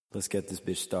Let's get this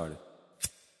bitch started.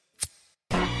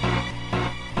 I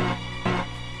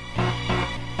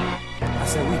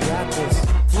said we got this.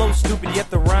 Flow stupid, yet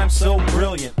the rhyme's so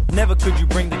brilliant. Never could you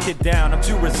bring the kid down, I'm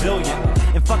too resilient.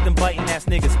 And fuck them biting ass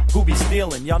niggas who be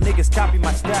stealing. Y'all niggas copy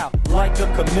my style like a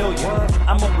chameleon.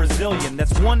 I'm a Brazilian,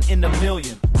 that's one in a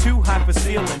million. Too high for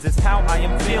ceilings, it's how I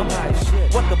am feeling.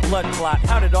 What the blood clot?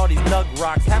 How did all these nug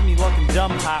rocks have me looking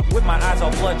dumb hot with my eyes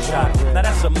all bloodshot? Now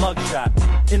that's a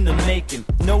mugshot in the making.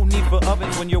 No need for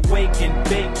ovens when you're waking,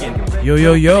 baking.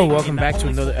 Yo, welcome back to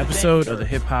another episode of the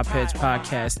Hip Hop Heads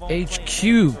Podcast, H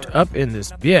Cubed up in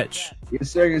this bitch.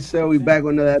 Yes, sir. We back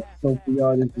with another episode for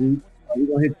y'all this week. We're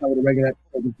going to hit y'all with a regular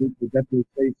episode this week, so definitely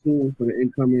stay tuned for the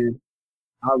incoming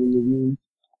album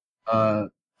reviews.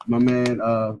 My man,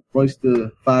 Royce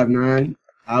the 5'9"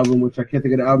 album, which I can't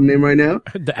think of the album name right now.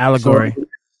 The Allegory.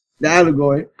 The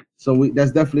Allegory. So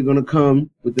that's definitely going to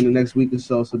come within the next week or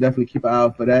so. So definitely keep an eye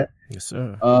out for that. Yes,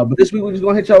 sir. But this week we're just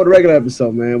going to hit y'all with a regular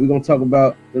episode, man. We're going to talk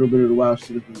about a little bit of the wild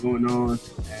shit that's been going on.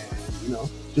 And,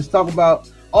 just talk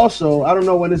about, also, I don't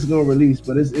know when this is going to release,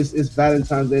 but it's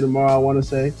Valentine's Day tomorrow, I want to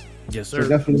say. Yes, sir. So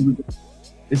definitely,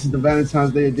 this is the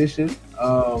Valentine's Day edition.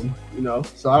 So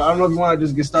I don't know if you want to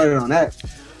just get started on that.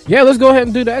 Yeah, let's go ahead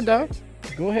and do that, dog.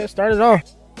 Go ahead, start it off.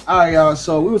 All right, y'all.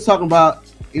 So we were talking about,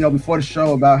 before the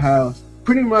show about how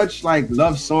pretty much like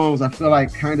love songs, I feel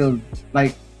like kind of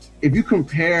like if you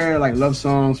compare like love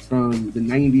songs from the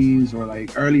 90s or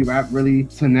like early rap really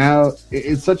to now,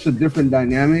 it's such a different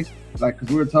dynamic. Like,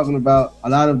 because we were talking about a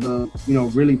lot of the,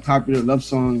 really popular love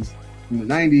songs in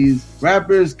the 90s,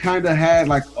 rappers kind of had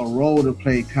like a role to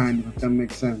play, kind of, if that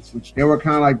makes sense, which they were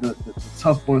kind of like the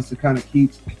tough ones to kind of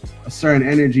keep a certain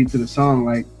energy to the song.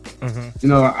 Like,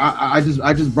 I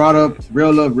just brought up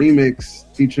Real Love Remix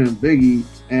featuring Biggie,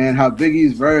 and how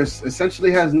Biggie's verse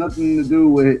essentially has nothing to do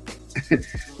with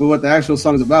with what the actual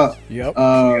song is about. Yep.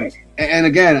 And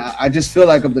again, I just feel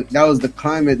like that was the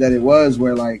climate that it was,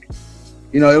 where like,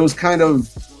 it was kind of,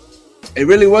 it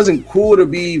really wasn't cool to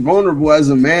be vulnerable as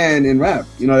a man in rap.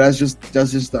 That's just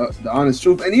the honest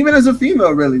truth. And even as a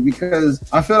female, really, because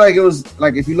I feel like it was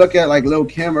like, if you look at like Lil'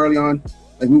 Kim early on,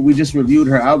 like we just reviewed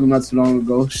her album not too long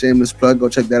ago. Shameless plug, go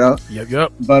check that out.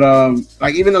 Yep. But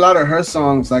like even a lot of her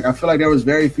songs, like I feel like there was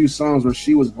very few songs where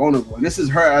she was vulnerable. And this is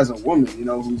her as a woman,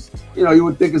 who's, you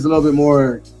would think is a little bit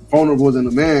more vulnerable than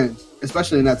a man,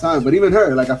 especially in that time. But even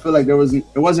her, like I feel like there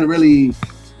wasn't really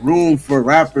room for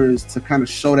rappers to kind of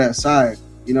show that side,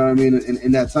 in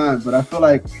that time. But I feel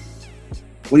like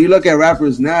when you look at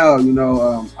rappers now,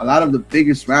 a lot of the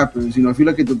biggest rappers, if you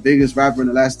look at the biggest rapper in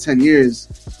the last 10 years,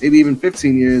 maybe even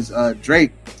 15 years,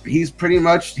 Drake, he's pretty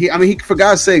much, for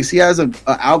God's sakes, he has an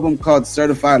album called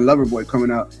Certified Lover Boy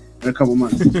coming out in a couple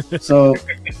months. So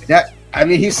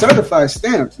he's certified,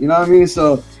 stamped,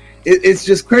 So it's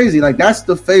just crazy. Like, that's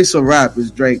the face of rap is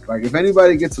Drake. Like, if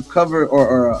anybody gets a cover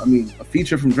or a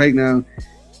feature from Drake now,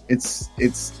 it's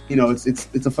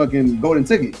a fucking golden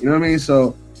ticket. You know what I mean?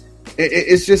 So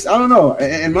it's just, I don't know.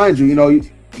 And mind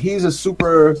you, he's a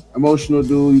super emotional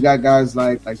dude. You got guys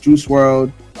like Juice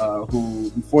WRLD, who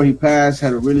before he passed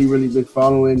had a really, really big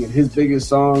following, and his biggest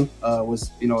song was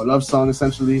a love song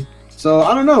essentially. So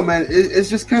I don't know, man. It's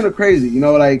just kind of crazy,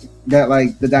 like that.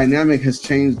 Like the dynamic has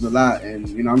changed a lot,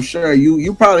 and I'm sure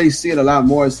you probably see it a lot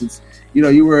more since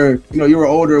you were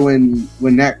older when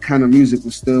that kind of music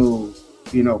was still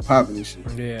popping and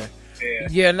shit.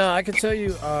 Yeah. No, I can tell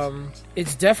you,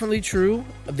 it's definitely true.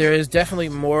 There is definitely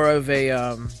more of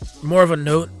a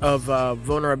note of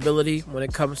vulnerability when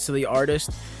it comes to the artist.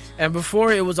 And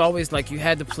before, it was always like you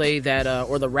had to play that,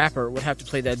 or the rapper would have to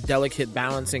play that delicate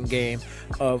balancing game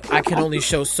of I can only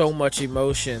show so much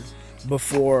emotion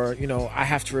before, I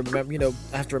have to remember,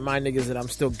 I have to remind niggas that I'm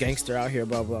still gangster out here,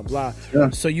 blah, blah, blah.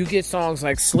 Yeah. So you get songs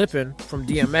like Slippin' from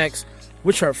DMX,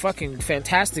 which are fucking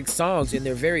fantastic songs, and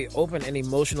they're very open and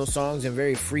emotional songs and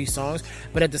very free songs.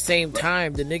 But at the same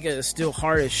time, the nigga is still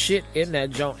hard as shit in that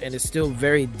joint, and it's still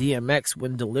very DMX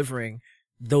when delivering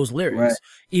those lyrics, right.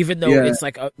 Even though it's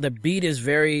like the beat is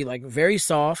very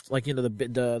soft, like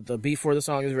the beat for the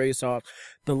song is very soft.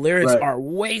 The lyrics are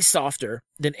way softer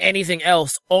than anything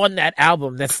else on that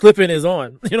album that Slippin' is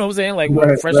on. You know what I'm saying? Like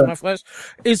Fresh in My Flesh,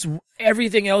 it's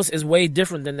everything else is way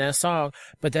different than that song,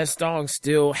 but that song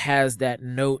still has that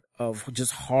note of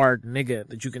just hard nigga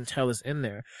that you can tell is in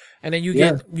there. And then you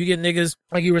get niggas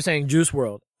like you were saying, Juice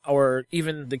WRLD, or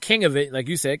even the king of it, like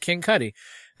you said, King Cudi.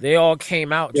 They all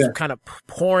came out just kind of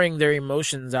pouring their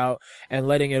emotions out and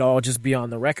letting it all just be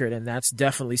on the record. And that's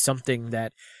definitely something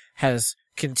that has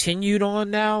continued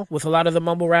on now with a lot of the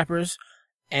mumble rappers.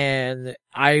 And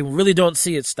I really don't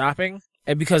see it stopping.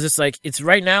 And because it's like, it's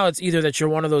right now, it's either that you're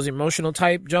one of those emotional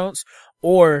type Jones,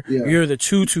 or you're the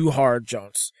too hard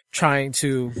Jones trying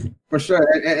to. For sure.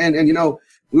 And you know,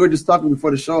 we were just talking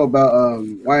before the show about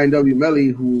YNW Melly,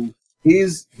 who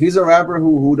he's a rapper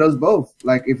who does both.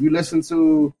 Like, if you listen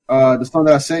to the song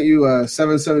that I sent you,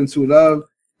 772 Love,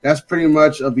 that's pretty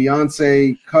much a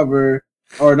Beyonce cover,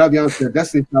 or not Beyonce, a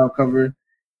Destiny Child cover.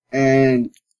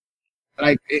 And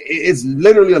like, it's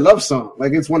literally a love song.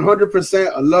 Like, it's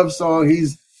 100% a love song.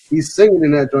 He's singing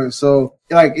in that joint. So,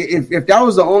 like, if that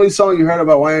was the only song you heard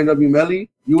about YNW Melly,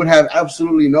 you would have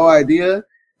absolutely no idea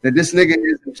that this nigga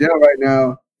is in jail right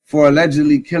now for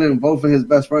allegedly killing both of his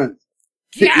best friends.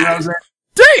 Yeah. You know what I'm saying?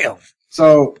 Damn.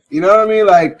 So, you know what I mean?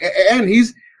 Like, and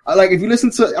he's, like, if you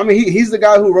listen to, I mean, he's the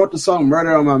guy who wrote the song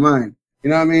Murder on My Mind. You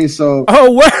know what I mean? So.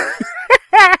 Oh, what?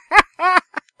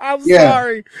 I'm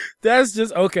sorry. That's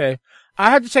just, okay. I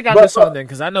had to check out this song then,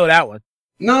 because I know that one.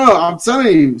 No, I'm telling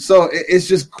you. So it's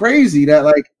just crazy that,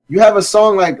 like, you have a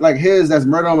song like his that's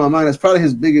Murder on My Mind. That's probably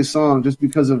his biggest song, just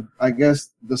because of, I guess,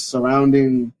 the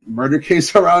surrounding murder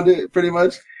case around it, pretty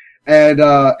much. And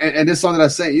this song that I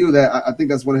sent you, that I think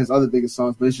that's one of his other biggest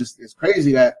songs. But it's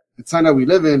crazy that the time that we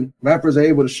live in, rappers are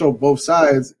able to show both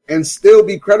sides and still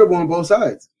be credible on both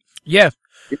sides. Yeah,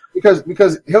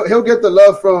 because he'll get the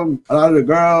love from a lot of the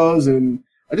girls and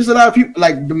just a lot of people,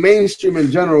 like the mainstream in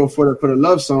general, for the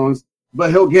love songs.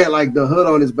 But he'll get like the hood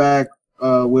on his back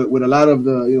with a lot of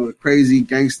the, you know, the crazy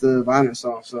gangster violent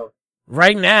songs. So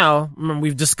right now,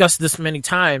 we've discussed this many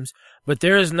times, but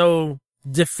there is no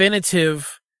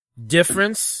definitive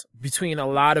difference between a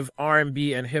lot of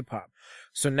R&B and hip hop.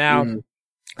 So now,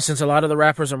 since a lot of the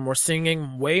rappers are more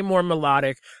singing, way more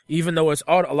melodic, even though it's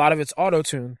a lot of it's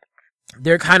auto-tune,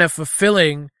 they're kind of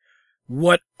fulfilling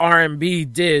what R&B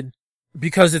did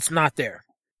because it's not there.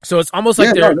 So it's almost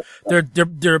like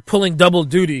they're pulling double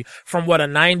duty from what a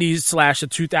 90s / a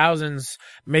 2000s,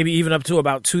 maybe even up to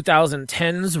about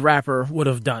 2010s rapper would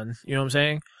have done. You know what I'm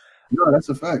saying? No, that's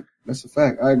a fact. That's a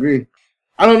fact. I agree.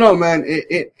 I don't know, man.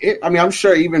 I mean, I'm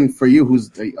sure even for you, who's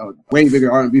a way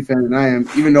bigger R&B fan than I am,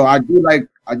 even though I do like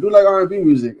R&B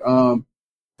music.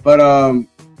 But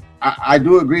I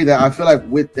do agree that I feel like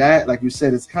with that, like you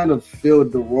said, it's kind of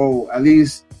filled the role, at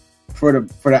least for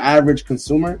the average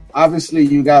consumer. Obviously,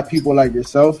 you got people like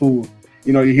yourself who,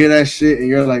 you know, you hear that shit and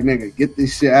you're like, nigga, get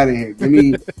this shit out of here. Give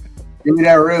me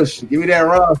that real shit. Give me that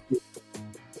raw shit.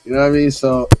 You know what I mean?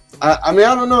 So I mean,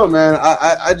 I don't know, man.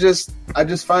 I just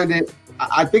find it.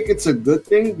 I think it's a good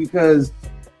thing because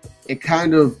it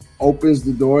kind of opens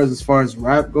the doors as far as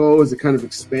rap goes. It kind of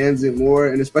expands it more,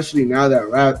 and especially now that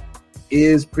rap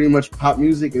is pretty much pop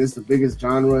music and it's the biggest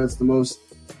genre. It's the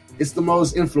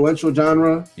most influential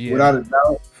genre, without a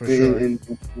doubt,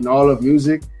 in all of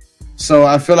music. So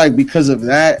I feel like because of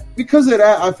that,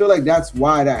 I feel like that's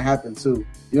why that happened too.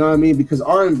 You know what I mean? Because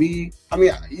R&B, I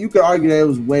mean, you could argue that it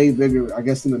was way bigger, I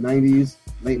guess, in the 90s,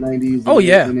 late 90s. Oh,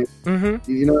 yeah.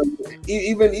 You know,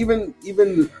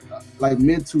 even like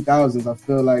mid 2000s, I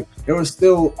feel like there were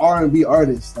still R&B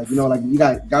artists. Like, you know, like you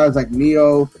got guys like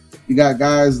Neo, you got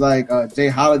guys like Jay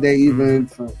Holiday, even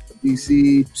from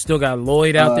DC. Still got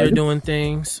Lloyd out there doing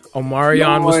things.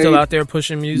 Omarion was still out there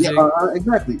pushing music. Yeah,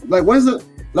 exactly.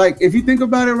 Like, if you think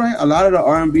about it, right, a lot of the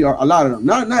R&B, or a lot of them,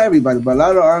 not everybody, but a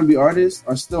lot of the R&B artists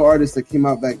are still artists that came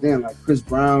out back then. Like Chris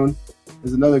Brown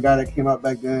is another guy that came out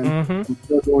back then. Who's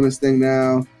still doing this thing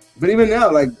now. But even now,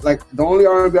 like the only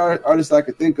R&B artist I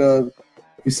could think of,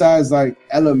 besides like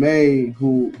Ella Mai,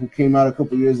 who came out a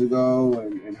couple years ago,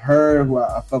 and her, who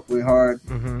I fuck with hard.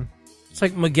 It's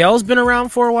like Miguel's been around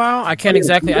for a while. I can't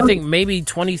exactly. I think maybe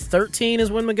 2013 is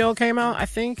when Miguel came out. I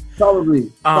think probably.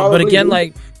 But again,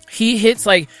 like, he hits,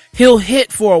 like, he'll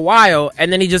hit for a while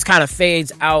and then he just kind of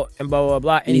fades out and blah blah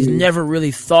blah, and he's never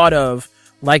really thought of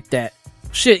like that.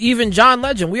 Shit, even John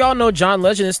Legend. We all know John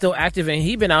Legend is still active and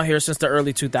he's been out here since the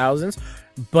early 2000s.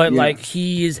 But like,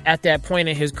 he is at that point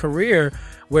in his career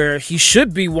where he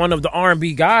should be one of the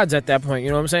R&B gods at that point.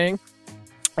 You know what I'm saying?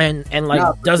 And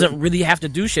like, doesn't really have to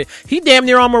do shit. He damn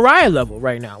near on Mariah level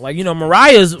right now. Like, you know,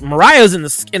 Mariah's in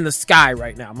the sky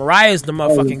right now. Mariah's the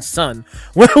motherfucking sun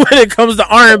when it comes to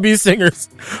R&B singers.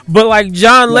 But like,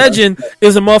 John Legend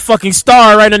is a motherfucking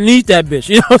star right underneath that bitch.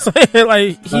 You know what I'm saying?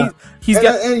 Like, he's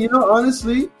got. And you know,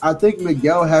 honestly, I think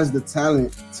Miguel has the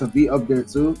talent to be up there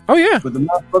too. Oh yeah. But the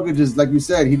motherfucker just, like you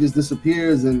said, he just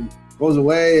disappears and goes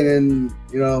away, and then,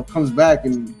 you know, comes back,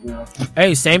 and, you know.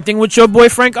 Hey, same thing with your boy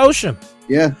Frank Ocean.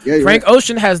 Yeah. Frank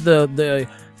Ocean has the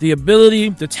ability,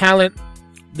 the talent,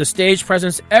 the stage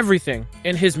presence, everything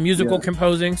in his musical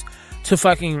composings to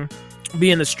fucking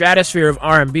be in the stratosphere of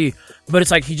R&B. But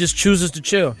it's like he just chooses to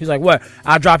chill. He's like, what?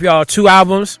 I'll drop y'all 2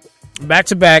 albums back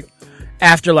to back,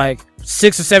 after like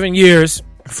 6 or 7 years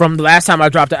from the last time I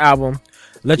dropped the album.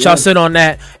 Let y'all sit on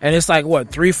that, and it's like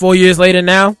what 3-4 years later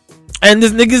now, and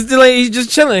this nigga's still he's just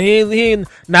chilling. He ain't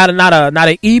not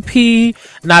an EP,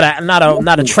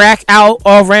 not a track out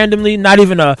all randomly, not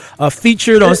even a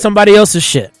featured on somebody else's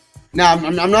shit. Now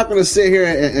I'm not gonna sit here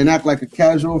and act like a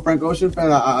casual Frank Ocean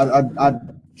fan. I'd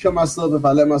kill myself if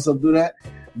I let myself do that.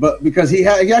 But because he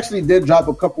actually did drop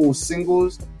a couple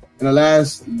singles in the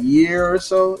last year or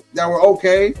so that were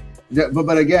okay.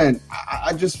 But again,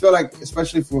 I just feel like,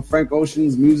 especially for Frank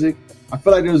Ocean's music, I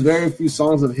feel like there's very few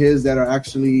songs of his that are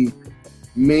actually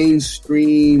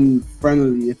mainstream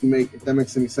friendly, if that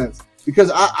makes any sense. Because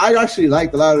I actually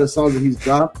liked a lot of the songs that he's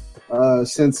dropped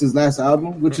since his last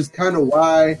album, which is kind of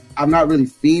why I'm not really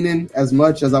fiending as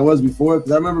much as I was before.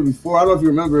 Because I remember before, I don't know if you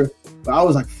remember, but I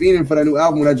was like fiending for that new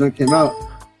album when that joint came out.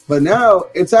 But now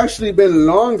it's actually been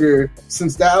longer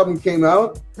since that album came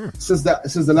out, since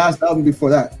the last album before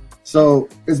that. So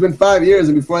it's been 5 years,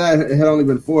 and before that, it had only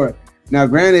been 4. Now,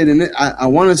 granted, and I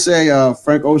want to say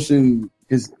Frank Ocean,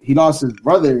 he lost his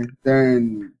brother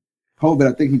during COVID.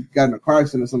 I think he got in a car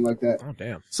accident or something like that. Oh,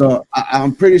 damn. So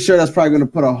I'm pretty sure that's probably going to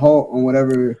put a halt on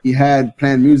whatever he had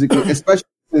planned musically, especially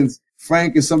since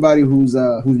Frank is somebody whose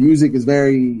music is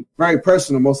very, very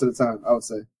personal most of the time, I would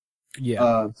say.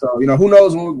 Yeah. So, who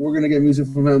knows when we're going to get music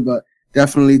from him, but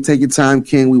definitely take your time,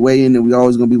 King. We waiting, and we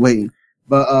always going to be waiting.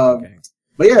 But, okay.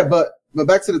 But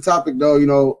back to the topic though,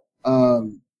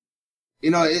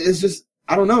 it's just,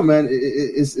 I don't know, man.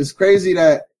 It's crazy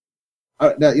that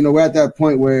we're at that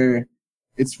point where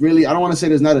it's really, I don't want to say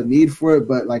there's not a need for it,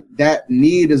 but like that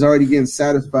need is already getting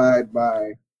satisfied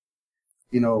by,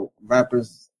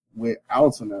 rappers with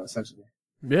albums now, essentially.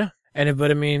 Yeah.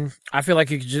 But I mean, I feel like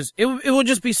it would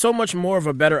just be so much more of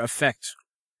a better effect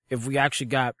if we actually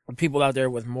got people out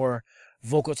there with more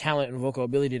vocal talent and vocal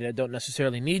ability that don't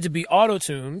necessarily need to be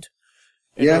auto-tuned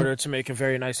in order to make a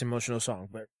very nice emotional song.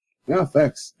 But yeah,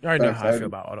 facts. I already know how I feel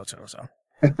about auto-tune, so.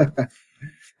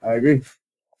 I agree.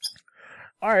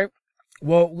 All right.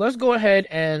 Well, let's go ahead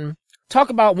and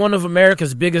talk about one of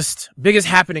America's biggest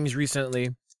happenings recently.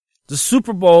 The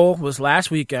Super Bowl was last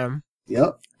weekend.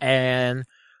 Yep. And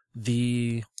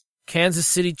the Kansas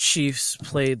City Chiefs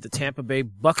played the Tampa Bay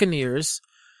Buccaneers.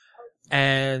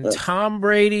 And Tom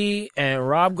Brady and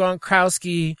Rob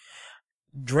Gronkowski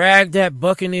dragged that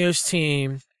Buccaneers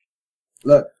team.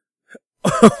 Look,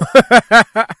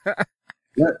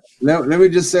 let me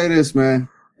just say this, man.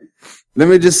 Let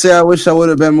me just say I wish I would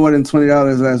have been more than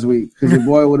 $20 last week, because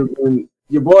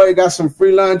your boy got some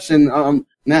free lunch, and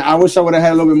now I wish I would have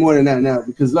had a little bit more than that now,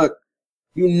 because look,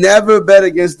 you never bet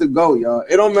against the GOAT, y'all.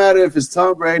 It don't matter if it's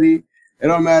Tom Brady. It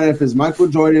don't matter if it's Michael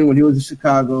Jordan when he was in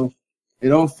Chicago. It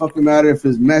don't fucking matter if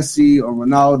it's Messi or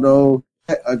Ronaldo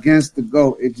against the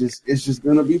GOAT. It's just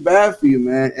gonna be bad for you,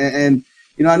 man. And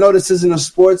I know this isn't a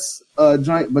sports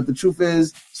joint, but the truth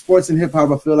is, sports and hip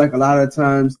hop, I feel like a lot of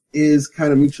times is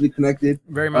kind of mutually connected.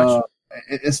 Very much,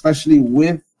 especially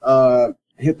with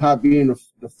hip hop being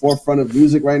the forefront of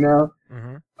music right now.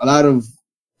 Mm-hmm. A lot of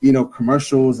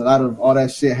commercials, a lot of all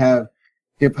that shit have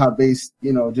hip hop based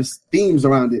just themes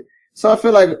around it. So I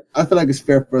feel like it's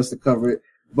fair for us to cover it.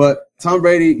 But Tom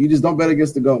Brady, you just don't bet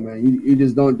against the GOAT, man. You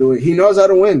just don't do it. He knows how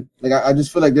to win. Like, I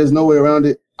just feel like there's no way around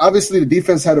it. Obviously, the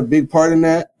defense had a big part in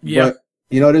that. Yeah. But,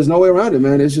 there's no way around it,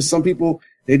 man. It's just some people,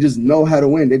 they just know how to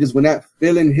win. They just, when that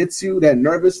feeling hits you, that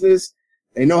nervousness,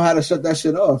 they know how to shut that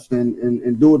shit off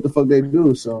and do what the fuck they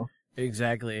do. So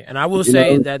exactly. And I will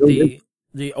say that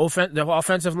the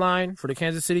offensive line for the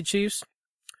Kansas City Chiefs.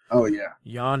 Oh, yeah.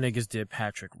 Y'all niggas did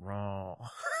Patrick wrong.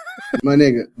 My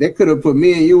nigga, they could have put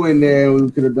me and you in there, and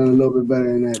we could have done a little bit better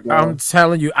than that, dog. I'm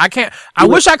telling you. I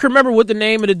wish I could remember what the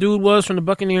name of the dude was from the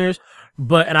Buccaneers,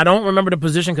 and I don't remember the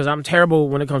position because I'm terrible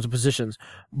when it comes to positions.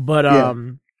 But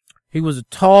he was a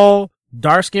tall,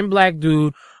 dark-skinned black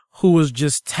dude who was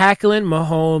just tackling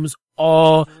Mahomes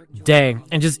all day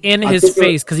and just in his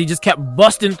face because he just kept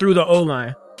busting through the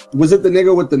O-line. Was it the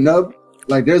nigga with the nub?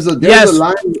 Like, there's a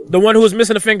line. The one who was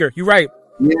missing a finger. You're right.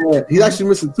 Yeah, he's actually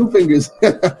missing 2 fingers.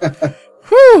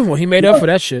 Whew, well, he made up for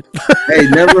that shit. Hey,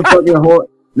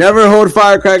 never hold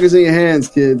firecrackers in your hands,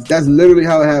 kids. That's literally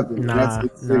how it happened. Nah.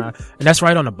 And that's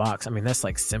right on the box. I mean, that's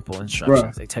like simple instructions.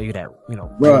 Bruh. They tell you that,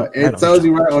 Bro, it tells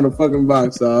you right on the fucking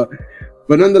box, dog.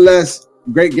 But nonetheless,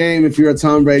 great game if you're a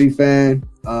Tom Brady fan.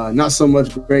 Not so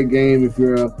much great game if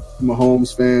you're a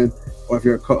Mahomes fan or if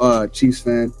you're a Chiefs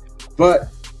fan. But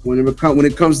when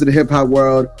it comes to the hip hop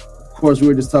world, of course, we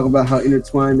were just talking about how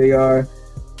intertwined they are.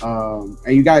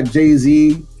 And you got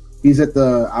Jay-Z. He's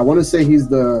I want to say he's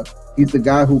the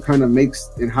guy who kind of makes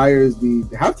and hires the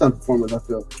halftime performers, I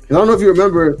feel. I don't know if you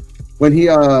remember when he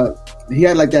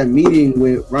had like that meeting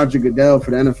with Roger Goodell for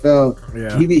the NFL.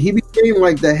 Yeah. He became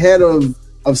like the head of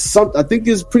something. I think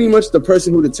is pretty much the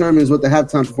person who determines what the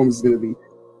halftime performance is going to be.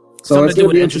 So Something it's going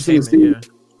to be interesting to see.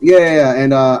 Yeah.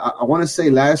 And I want to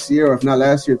say last year, or if not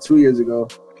last year, 2 years ago,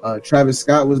 Travis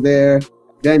Scott was there.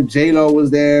 Then J-Lo was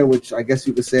there, which I guess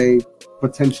you could say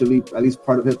potentially at least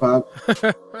part of hip hop.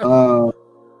 So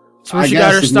she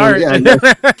got her start. Yeah.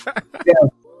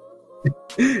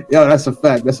 Yeah, that's a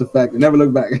fact. Never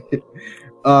look back.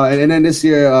 And then this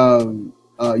year,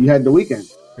 you had The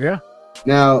Weeknd. Yeah.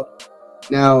 Now,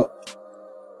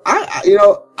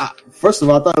 I first of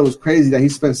all, I thought it was crazy that he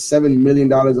spent $7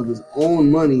 million of his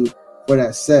own money for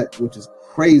that set, which is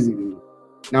crazy to me.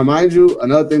 Now, mind you,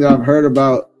 another thing that I've heard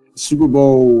about Super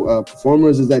Bowl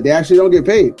performers is that they actually don't get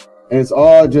paid, and it's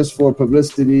all just for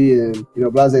publicity and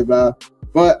blah blah blah.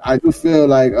 But I do feel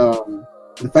like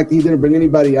the fact that he didn't bring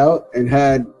anybody out and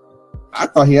I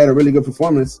thought he had a really good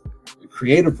performance,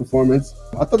 creative performance.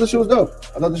 I thought the shit was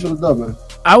dope. Man.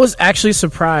 I was actually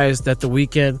surprised that The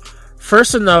Weeknd,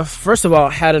 first of all,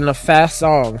 had enough fast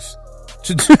songs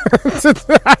to do.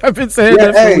 I've been saying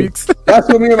that for weeks. That's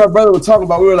what me and my brother were talking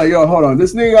about. We were like, yo, hold on.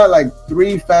 This nigga got like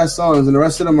 3 fast songs and the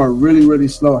rest of them are really, really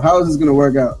slow. How is this going to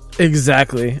work out?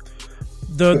 Exactly.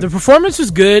 The performance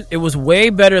was good. It was way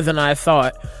better than I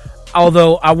thought.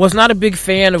 Although I was not a big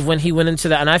fan of when he went into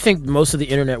that, and I think most of the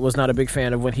internet was not a big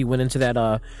fan of when he went into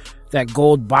that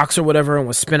gold box or whatever and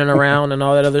was spinning around and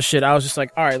all that other shit. I was just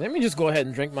like, all right, let me just go ahead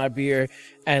and drink my beer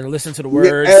and listen to the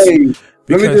words. Hey,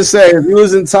 let me just say, if you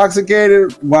was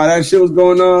intoxicated while that shit was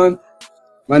going on,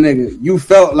 my nigga, you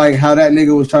felt like how that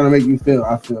nigga was trying to make you feel.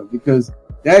 I feel because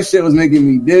that shit was making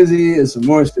me dizzy and some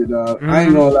more shit, dog. Mm-hmm. I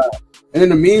ain't gonna lie. And then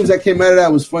the memes that came out of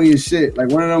that was funny as shit. Like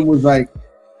one of them was like,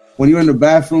 when you're in the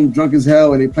bathroom drunk as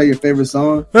hell and they play your favorite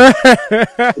song. Like,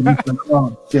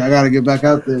 oh, shit, I gotta get back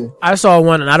out there. I saw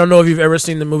one, and I don't know if you've ever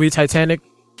seen the movie Titanic.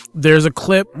 There's a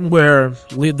clip where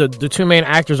the two main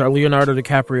actors are Leonardo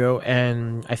DiCaprio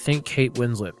and I think Kate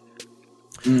Winslet.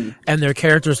 And their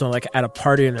characters are like at a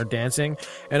party and they're dancing.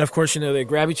 And of course, they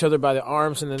grab each other by the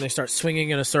arms and then they start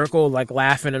swinging in a circle, like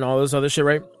laughing and all this other shit,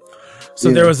 right? So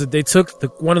they took 2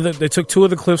 of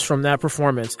the clips from that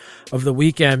performance of The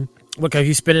Weeknd. Look how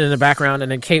he's spinning in the background, and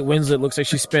then Kate Winslet looks like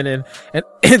she's spinning, and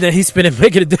then he's spinning,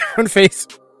 making a different face,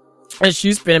 and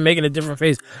she's spinning, making a different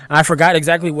face. And I forgot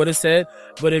exactly what it said,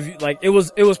 but if you it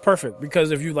was perfect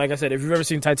because if like I said, if you've ever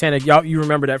seen Titanic, you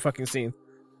remember that fucking scene.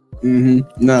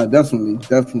 Mm-hmm. No,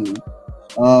 definitely.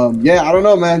 Yeah, I don't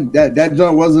know, man. That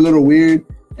joint was a little weird,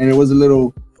 and it was a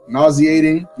little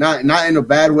nauseating. Not in a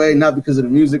bad way, not because of the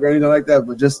music or anything like that,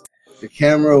 but just the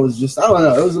camera was just, I don't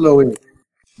know, it was a little weird.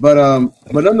 But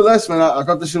nonetheless, man, I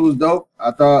thought the shit was dope.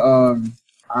 I thought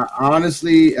I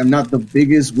honestly am not the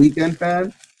biggest Weeknd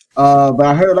fan, but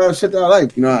I heard a lot of shit that I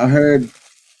like. I heard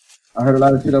a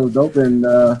lot of shit that was dope, and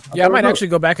I might actually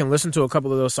go back and listen to a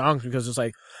couple of those songs because it's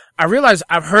like I realized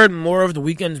I've heard more of The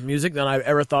Weeknd's music than I've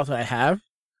ever thought that I have.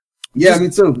 Yeah, me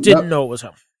too. Didn't know it was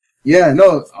him. Yeah,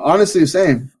 no, honestly,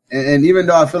 same. And even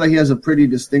though I feel like he has a pretty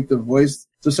distinctive voice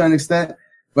to a certain extent,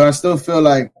 but I still feel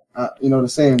like. The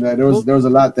same that there was a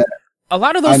lot that a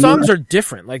lot of those songs are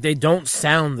different. Like they don't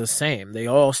sound the same. They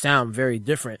all sound very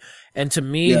different. And to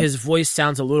me, his voice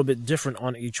sounds a little bit different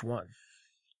on each one.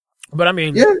 But I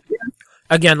mean,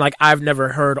 again, like I've never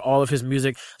heard all of his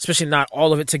music, especially not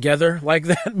all of it together like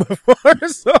that before.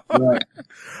 So,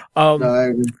 I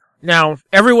agree. Now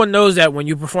everyone knows that when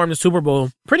you perform the Super Bowl,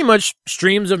 pretty much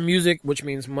streams of music, which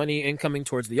means money incoming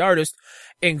towards the artist,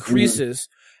 increases.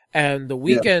 And The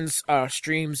Weeknd's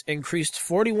streams increased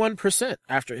 41%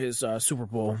 after his Super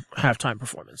Bowl halftime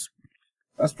performance.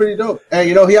 That's pretty dope. And,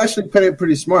 he actually played it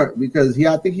pretty smart because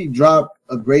I think he dropped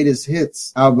a greatest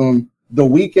hits album, The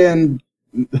Weeknd,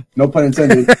 no pun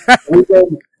intended,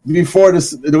 before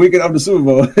the weekend of the Super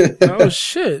Bowl. Oh,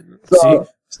 shit.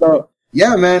 So,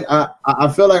 yeah, man,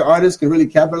 I feel like artists can really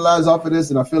capitalize off of this.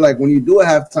 And I feel like when you do a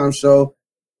halftime show,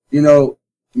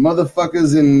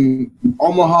 motherfuckers in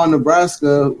Omaha,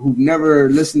 Nebraska who've never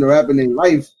listened to rap in their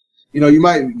life, you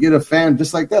might get a fan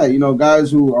just like that.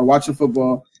 Guys who are watching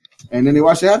football and then they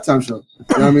watch the halftime show.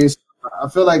 You know what I mean? So I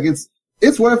feel like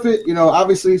it's worth it.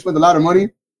 Obviously he spent a lot of money,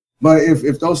 but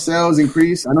if those sales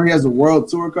increase, I know he has a world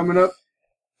tour coming up.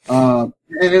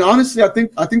 And honestly, I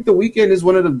think The Weeknd is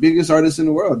one of the biggest artists in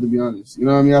the world, to be honest. You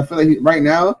know what I mean? I feel like right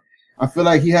now,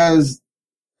 he has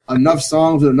enough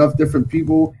songs with enough different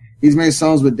people. He's made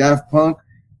songs with Daft Punk.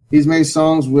 He's made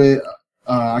songs with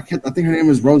I think her name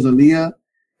is Rosalia.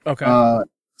 Okay.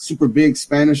 Super big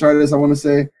Spanish artist, I want to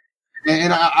say.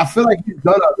 And I feel like he's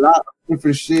done a lot of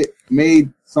different shit,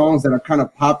 made songs that are kind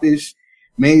of popish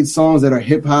made songs that are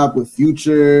hip hop with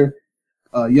Future,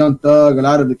 Young Thug, a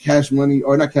lot of the Cash Money,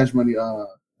 or not Cash Money,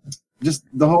 just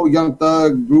the whole Young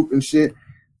Thug group and shit.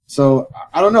 So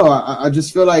I don't know. I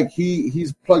just feel like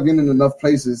he's plugged in enough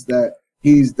places that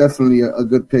he's definitely a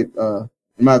good pick, in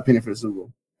my opinion, for the Super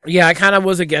Bowl. Yeah, I kind of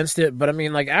was against it, but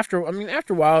after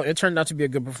a while, it turned out to be a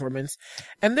good performance.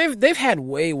 And they've had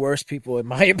way worse people, in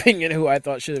my opinion, who I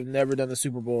thought should have never done the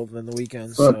Super Bowl than the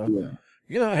Weeknd. So,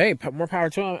 yeah. Hey, more power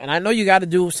to them. And I know you got to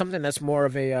do something that's more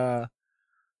of an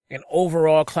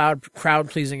overall crowd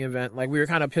pleasing event. Like we were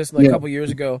kind of pissed a couple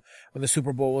years ago when the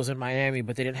Super Bowl was in Miami,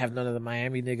 but they didn't have none of the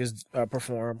Miami niggas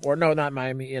perform. Or no, not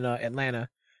Miami, in Atlanta.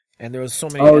 And there was so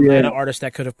many Atlanta artists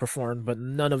that could have performed, but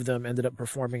none of them ended up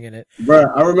performing in it. Bro,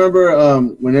 I remember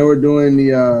when they were doing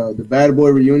the Bad Boy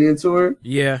reunion tour.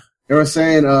 Yeah. They were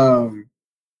saying,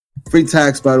 free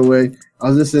tax, by the way. I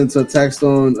was listening to a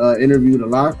Taxstone interview, The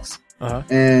Lox,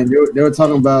 and they were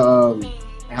talking about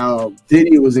how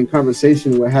Diddy was in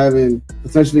conversation with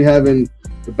potentially having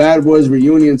the Bad Boys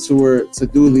reunion tour to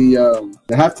do the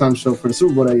halftime show for the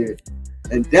Super Bowl that year.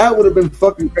 And that would have been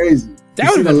fucking crazy. That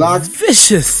would have been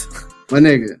vicious. My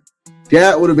nigga.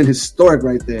 That would have been historic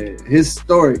right there.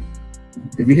 Historic.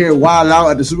 If you hear Wild Out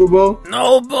at the Super Bowl.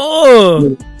 No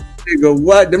bull. Nigga,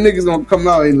 what? Them niggas gonna come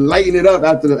out and lighten it up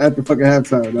after fucking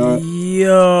halftime, dog.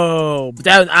 Yo.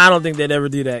 But I don't think they'd ever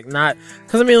do that. Not,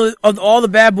 cause of all the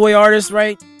Bad Boy artists,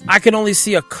 right? I can only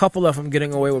see a couple of them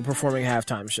getting away with performing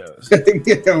halftime shows.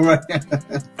 Yeah, right.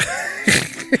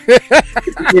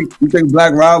 You think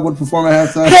Black Rob would perform at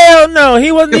halftime? Hell no,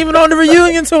 he wasn't even on the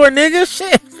reunion tour, nigga.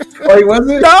 Shit. Oh, he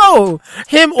wasn't? No,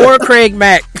 him or Craig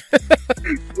Mack.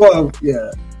 Well,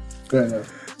 yeah, fair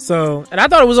enough. So, and I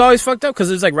thought it was always fucked up because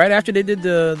it was like right after they did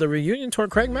the reunion tour,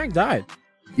 Craig Mack died.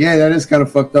 Yeah, that is kind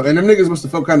of fucked up. And them niggas must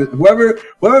have felt kind of whoever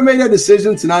made that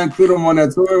decision to not include him on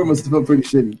that tour must have felt pretty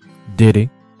shitty. Did he?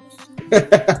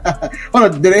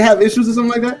 Hold on, did they have issues or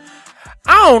something like that?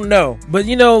 I don't know, but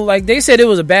like they said, it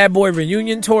was a Bad Boy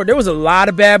reunion tour. There was a lot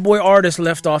of Bad Boy artists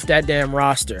left off that damn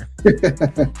roster.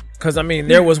 Because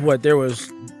there was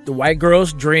the White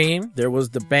Girl's Dream, there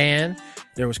was the band,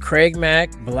 there was Craig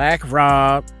Mack, Black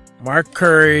Rob, Mark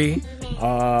Curry,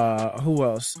 who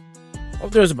else? Oh,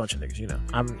 there's a bunch of niggas,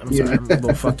 I'm sorry, I'm a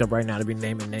little fucked up right now to be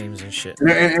naming names and shit.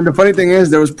 And the funny thing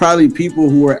is, there was probably people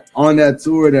who were on that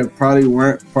tour that probably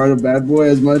weren't part of Bad Boy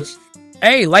as much.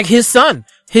 Hey, like his son.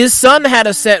 His son had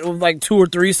a set with like 2 or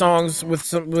 3 songs with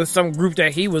some group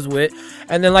that he was with,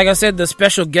 and then like I said, the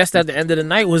special guest at the end of the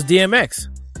night was DMX.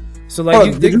 So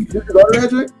like, did you go to that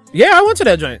joint? Yeah, I went to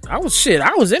that joint. I was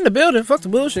in the building. Fuck the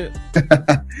bullshit.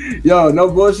 Yo, no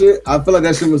bullshit. I feel like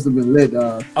that shit must have been lit,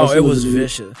 dog. Oh, it was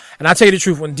vicious. And I'll tell you the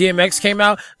truth, when DMX came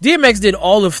out, DMX did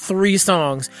all of 3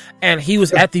 songs, and he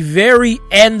was at the very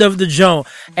end of the joint,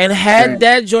 and had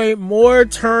that joint more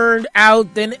turned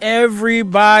out than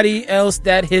everybody else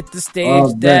that hit the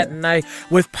stage that night,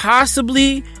 with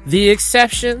possibly the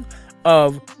exception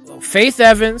of Faith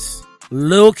Evans,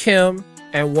 Lil' Kim,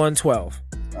 and 112.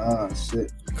 Ah,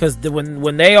 shit. Because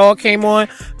when they all came on,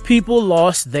 people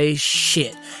lost their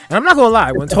shit. And I'm not going to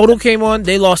lie, when Total came on,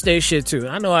 they lost their shit too.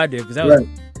 I know I did, because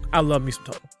I love me some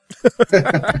Total.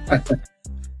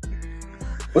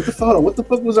 What the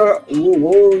fuck was what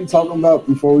were we talking about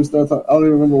before we started talking? I don't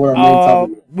even remember what our main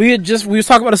topic was. We was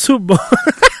talking about a Super Bowl.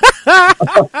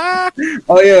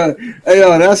 Oh yeah. Hey,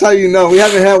 yo, that's how you know. We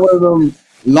haven't had one of them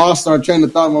lost our train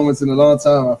of thought moments in a long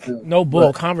time, I feel. No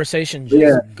bull. Conversation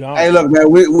just gone. Hey, look, man,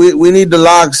 we need the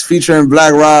Lox featuring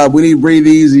Black Rob. We need Breathe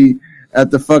Easy at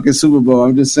the fucking Super Bowl.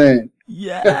 I'm just saying.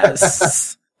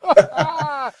 Yes.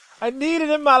 I need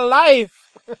it in my life.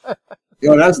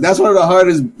 Yo, that's one of the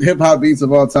hardest hip hop beats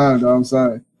of all time, though. I'm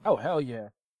sorry. Oh, hell yeah.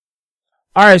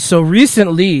 All right, so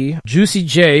recently, Juicy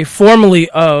J, formerly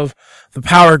of the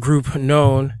power group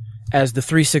known as the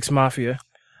 3-6 Mafia,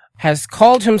 has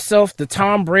called himself the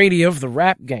Tom Brady of the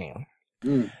rap game.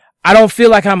 I don't feel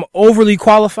like I'm overly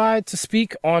qualified to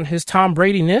speak on his Tom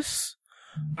Brady-ness.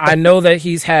 I know that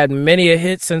he's had many a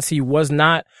hit since he was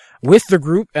not with the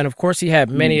group, and of course he had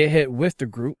many a hit with the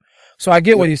group. So I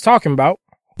get what he's talking about.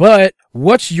 But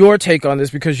what's your take on this?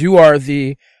 Because you're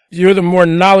the more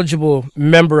knowledgeable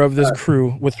member of this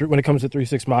crew when it comes to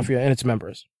 3-6 Mafia and its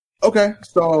members. Okay,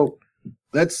 so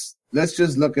let's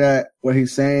just look at what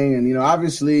he's saying. And,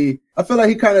 obviously, I feel like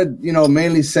he kind of,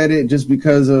 mainly said it just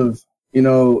because of,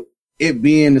 it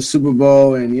being the Super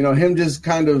Bowl and, him just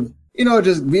kind of,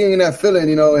 just being in that feeling,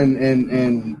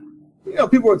 and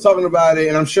people were talking about it.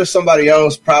 And I'm sure somebody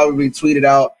else probably tweeted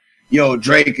out,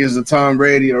 Drake is the Tom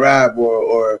Brady of rap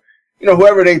or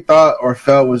whoever they thought or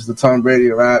felt was the Tom Brady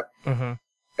of rap. Mm-hmm.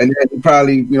 And then he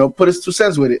probably, put his 2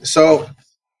 cents with it. So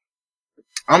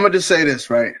I'm gonna just say this,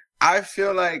 right? I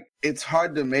feel like it's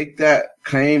hard to make that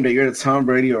claim that you're the Tom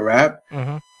Brady of rap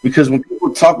because when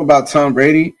people talk about Tom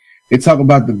Brady, they talk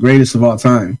about the greatest of all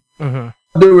time.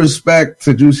 Due respect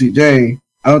to Juicy J,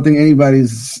 I don't think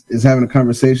anybody's is having a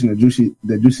conversation that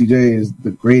Juicy J is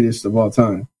the greatest of all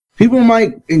time. People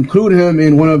might include him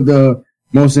in one of the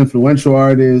most influential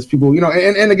artists. People, you know,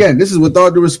 and again, this is with all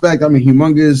due respect. I'm a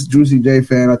humongous Juicy J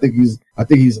fan. I think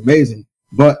he's amazing.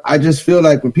 But I just feel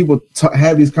like when people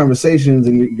have these conversations,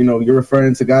 and you know, you're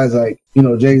referring to guys like, you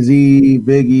know, Jay-Z,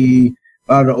 Biggie,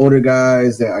 a lot of the older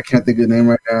guys that I can't think of the name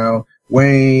right now,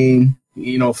 Wayne,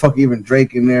 you know, fuck even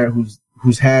Drake in there,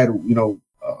 who's had, you know,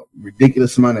 a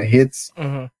ridiculous amount of hits.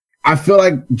 I feel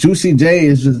like Juicy J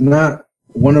is just not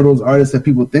one of those artists that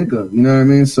people think of. You know what I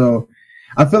mean? So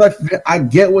I feel like I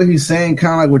get what he's saying,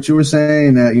 kind of like what you were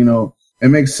saying, that, you know, it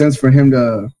makes sense for him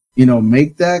to, you know,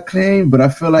 make that claim. But I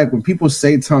feel like when people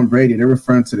say Tom Brady, they're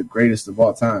referring to the greatest of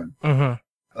all time.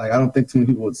 Like, I don't think too many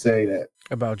people would say that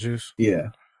about Juice.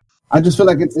 Yeah. I just feel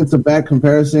like it's a bad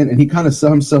comparison, and he kind of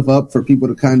set himself up for people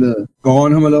to kind of go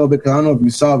on him a little bit. Because I don't know if you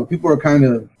saw, but people are kind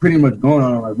of pretty much going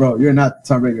on him like, bro, you're not the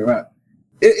Tom Brady of rap.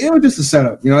 It was just a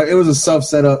setup, you know. It was a self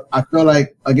setup. I feel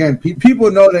like, again, people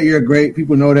know that you're great.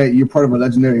 People know that you're part of a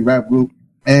legendary rap group,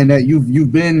 and that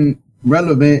you've been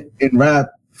relevant in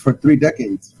rap for 3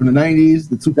 decades, from the 90s,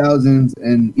 the 2000s,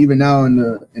 and even now in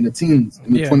the teens,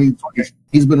 in the 2020s.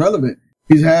 He's been relevant.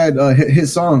 He's had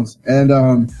his songs, and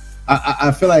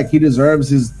I feel like he deserves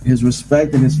his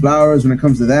respect and his flowers when it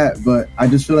comes to that. But I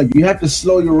just feel like you have to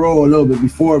slow your roll a little bit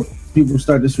before people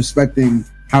start disrespecting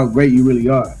how great you really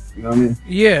are. You know what I mean?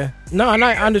 Yeah. No, and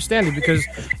I understand it, because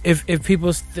if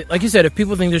people, like you said, if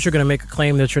people think that you're going to make a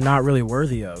claim that you're not really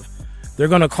worthy of, they're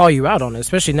going to call you out on it,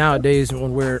 especially nowadays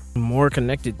when we're more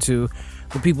connected to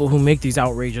the people who make these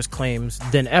outrageous claims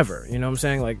than ever. You know what I'm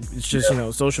saying? Like, it's just, you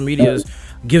know, social media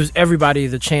gives everybody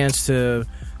the chance to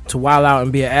wild out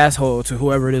and be an asshole to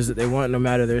whoever it is that they want, no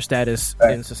matter their status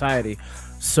in society.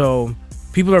 So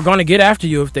people are going to get after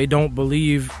you if they don't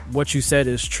believe what you said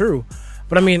is true.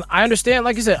 But I mean, I understand,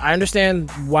 like you said, I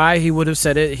understand why he would have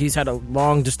said it. He's had a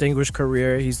long, distinguished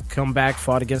career. He's come back,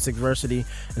 fought against adversity,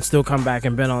 and still come back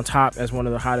and been on top as one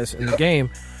of the hottest in the game.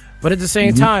 But at the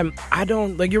same time, I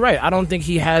don't, like, you're right, I don't think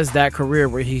he has that career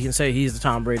where he can say he's the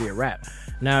Tom Brady of rap.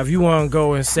 Now, if you want to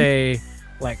go and say,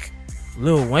 like,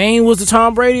 Lil Wayne was the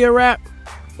Tom Brady of rap,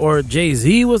 or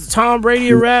Jay-Z was the Tom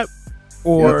Brady of rap,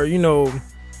 or, you know,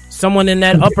 someone in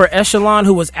that upper echelon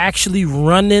who was actually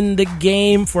running the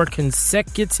game for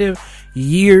consecutive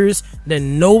years,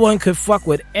 then no one could fuck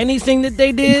with anything that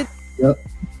they did,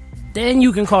 then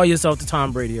you can call yourself the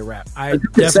Tom Brady of rap. I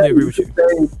definitely agree with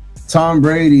you. Tom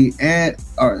Brady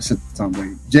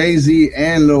Jay-Z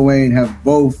and Lil Wayne have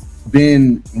both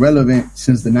been relevant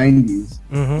since the 90s.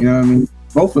 You know what I mean?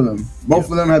 Both of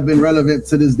them have been relevant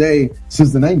to this day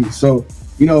since the 90s. So,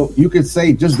 you know, you could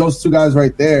say just those two guys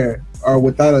right there are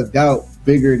without a doubt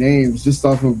bigger names, just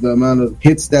off of the amount of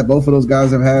hits that both of those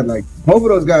guys have had. Like, both of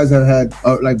those guys have had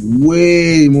like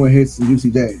way more hits than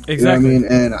Juicy J. Exactly. You know what I mean?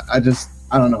 And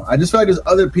I don't know. I just feel like there's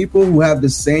other people who have the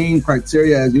same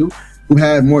criteria as you who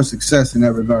had more success in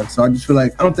that regard. So I just feel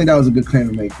like, I don't think that was a good claim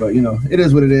to make, but, you know, it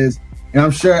is what it is. And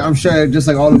I'm sure just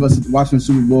like all of us watching the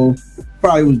Super Bowl,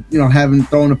 probably was, you know, having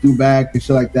thrown a few back and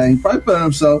shit like that. He probably put on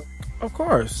himself. Of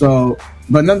course. So,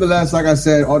 but nonetheless, like I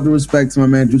said, all due respect to my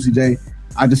man Juicy J,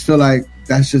 I just feel like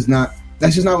that's just not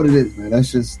what it is, man.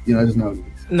 That's just, you know, just not what it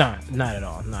is. Nah, not at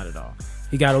all. Not at all.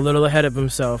 He got a little ahead of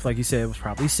himself, like you said, was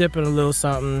probably sipping a little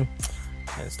something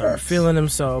and started feeling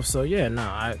himself. So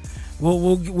yeah,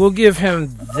 we'll give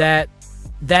him that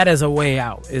as a way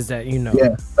out, is that, you know.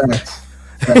 Yeah, thanks.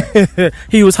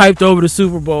 He was hyped over the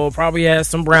Super Bowl, probably had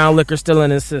some brown liquor still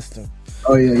in his system.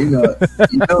 Oh yeah, you know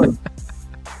it.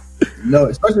 No,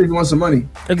 especially if you want some money.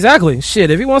 Exactly.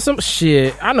 Shit, if he wants some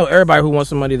shit, I know everybody who wants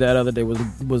some money that other day was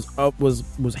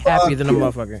happy than a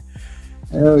motherfucker.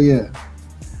 Hell yeah.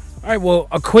 All right, well,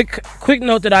 a quick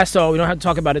note that I saw, we don't have to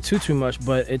talk about it too much,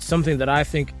 but it's something that I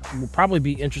think will probably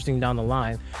be interesting down the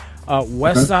line.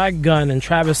 Westside Gunn and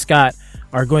Travis Scott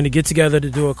are going to get together to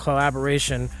do a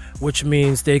collaboration, which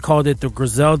means they called it the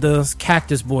Griselda's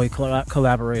Cactus Boy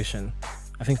collaboration.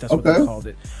 I think that's what they called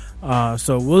it.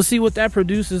 So we'll see what that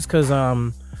produces, because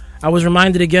I was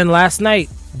reminded again last night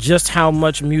just how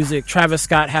much music Travis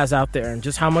Scott has out there and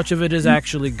just how much of it is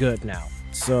actually good now.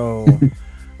 So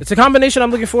it's a combination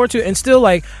I'm looking forward to. And still,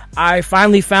 like, I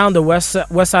finally found the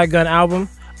Westside Gunn album,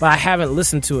 but I haven't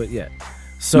listened to it yet.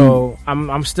 So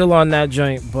I'm still on that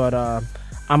joint, but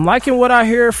I'm liking what I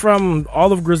hear from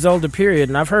all of Griselda, period.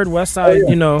 And I've heard Westside,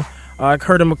 you know, I've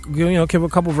heard him, you know, give a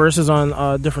couple verses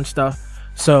on different stuff.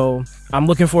 So I'm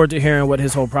looking forward to hearing what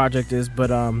his whole project is.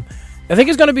 But I think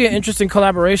it's going to be an interesting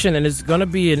collaboration, and it's going to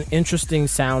be an interesting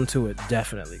sound to it,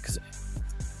 definitely.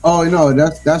 Oh,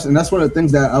 that's one of the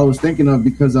things that I was thinking of,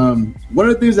 because one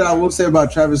of the things that I will say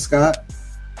about Travis Scott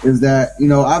is that,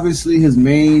 obviously his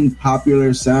main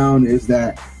popular sound is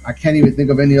that, I can't even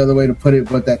think of any other way to put it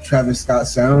but that Travis Scott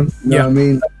sound. You know what I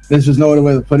mean? There's just no other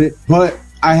way to put it. But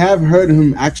I have heard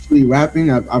him actually rapping.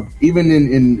 I've even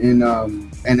in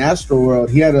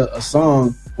Astroworld, he had a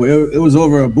song where it was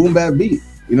over a boom bap beat.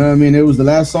 You know what I mean? It was the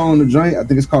last song on the joint. I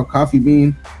think it's called Coffee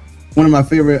Bean. One of my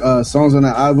favorite songs on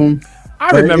that album. I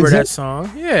remember that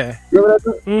song. Yeah. Remember that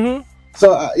song? Mm-hmm.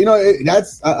 So,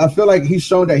 I feel like he's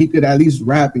shown that he could at least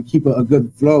rap and keep a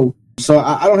good flow. So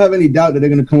I don't have any doubt that they're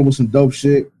going to come up with some dope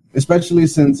shit, especially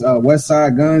since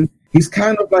Westside Gunn, he's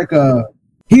kind of like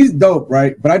he's dope,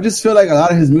 right? But I just feel like a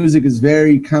lot of his music is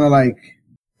very kind of like,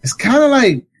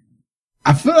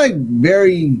 I feel like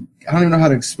very, I don't even know how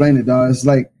to explain it, dog. It's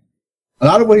like, a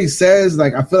lot of what he says,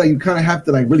 like, I feel like you kind of have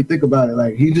to, like, really think about it.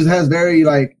 Like, he just has very,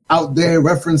 like, out there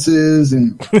references,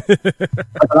 and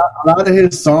a lot of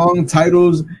his song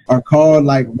titles are called,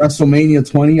 like, WrestleMania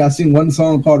 20. I've seen one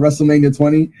song called WrestleMania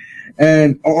 20,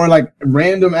 or like,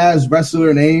 random-ass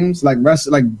wrestler names, like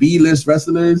B-list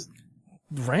wrestlers.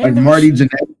 Random? Like Marty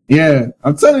Jannetty. Yeah,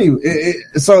 I'm telling you.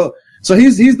 So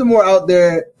he's the more out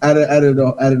there out of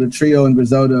the trio and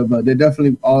Griselda, but they're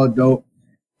definitely all dope.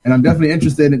 And I'm definitely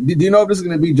interested in, do you know if this is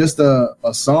going to be just a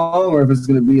song or if it's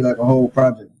going to be like a whole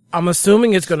project? I'm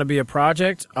assuming it's going to be a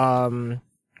project.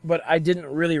 But I didn't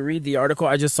really read the article.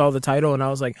 I just saw the title and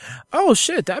I was like, oh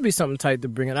shit, that'd be something tight to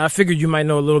bring in. I figured you might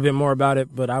know a little bit more about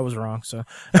it, but I was wrong. So,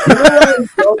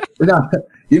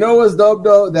 you know what's dope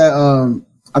though? That,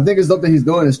 I think it's dope that he's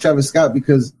doing is Travis Scott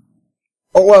because,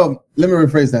 let me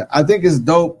rephrase that. I think it's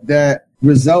dope that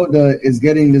Griselda is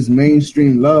getting this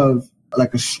mainstream love.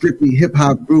 Like a strictly hip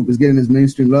hop group is getting this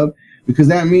mainstream love, because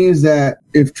that means that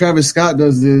if Travis Scott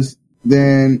does this,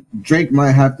 then Drake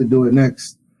might have to do it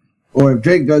next. Or if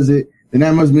Drake does it, then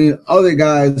that must mean other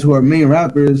guys who are main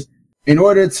rappers, in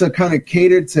order to kind of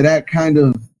cater to that kind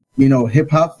of, hip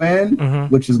hop fan,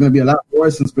 which is going to be a lot more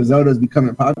since Griselda is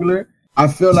becoming popular. I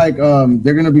feel like,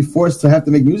 they're going to be forced to have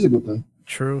to make music with them.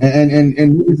 True. And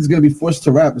music is going to be forced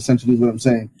to rap, essentially, is what I'm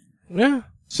saying. Yeah.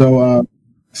 So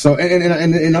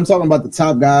I'm talking about the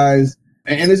top guys,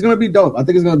 and it's gonna be dope. I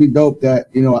think it's gonna be dope that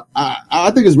I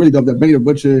think it's really dope that Benny the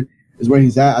Butcher is where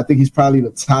he's at. I think he's probably the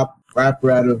top rapper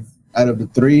out of the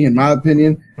three, in my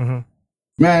opinion. Mm-hmm.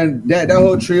 Man, that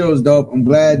whole trio is dope. I'm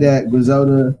glad that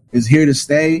Griselda is here to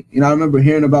stay. I remember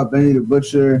hearing about Benny the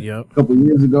Butcher a couple of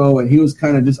years ago, and he was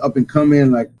kind of just up and coming,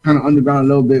 like kind of underground a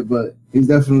little bit, but he's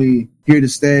definitely here to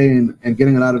stay and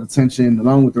getting a lot of attention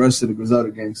along with the rest of the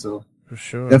Griselda gang. So. For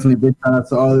sure. Definitely big shout out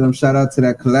to all of them. Shout out to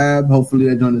that collab. Hopefully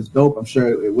that joint is dope. I'm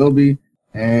sure it will be.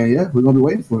 And yeah, we're going to be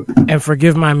waiting for it. And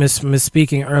forgive my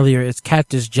misspeaking earlier. It's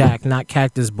Cactus Jack, not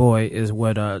Cactus Boy, is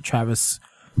what Travis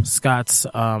Scott's,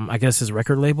 I guess his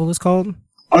record label is called.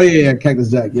 Oh, yeah, Cactus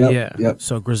Jack. Yep. Yep.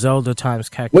 So Griselda times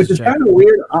Cactus Which is Jack. kind of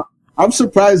weird. I'm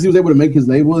surprised he was able to make his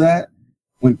label that,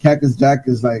 when Cactus Jack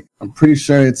is like, I'm pretty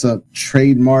sure it's a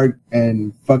trademark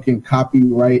and fucking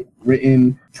copyright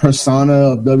written persona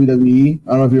of WWE. I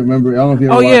don't know if you remember. I don't know if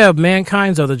you ever watched.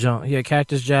 Mankind's other junk. Yeah,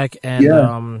 Cactus Jack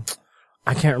and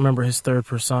I can't remember his third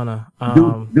persona.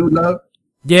 Dude Love.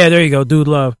 Yeah, there you go, Dude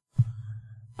Love.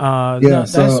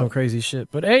 That's some crazy shit.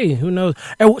 But hey, who knows?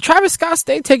 And Travis Scott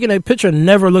stayed taking a picture,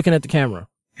 never looking at the camera.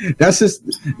 That's just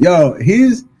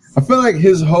I feel like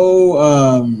his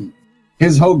whole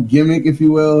gimmick, if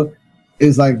you will,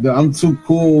 is like I'm too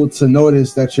cool to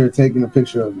notice that you're taking a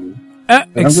picture of me.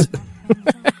 I'm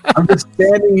just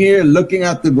standing here looking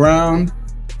at the ground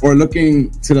or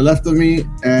looking to the left of me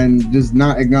and just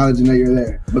not acknowledging that you're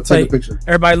there. But take a picture.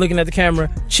 Everybody looking at the camera.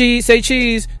 Cheese, say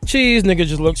cheese, cheese. Nigga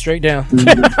just look straight down.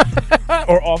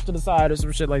 Or off to the side or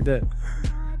some shit like that.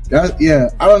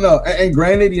 I don't know. And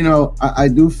granted, I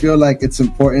do feel like it's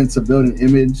important to build an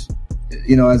image,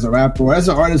 as a rapper or as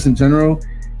an artist in general,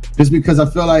 just because I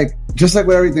feel like, just like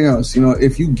with everything else,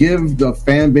 if you give the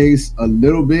fan base a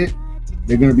little bit,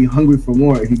 they're going to be hungry for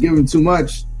more. If you give them too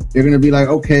much, they're going to be like,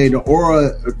 okay, the aura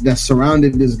that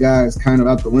surrounded this guy is kind of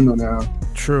out the window now.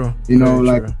 True.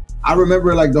 True. I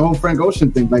remember like the whole Frank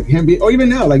Ocean thing, like him or even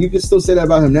now, like you can still say that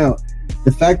about him now.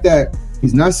 The fact that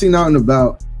he's not seen out and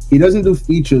about, he doesn't do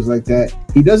features like that.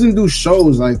 He doesn't do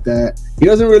shows like that.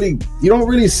 You don't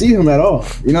really see him at all.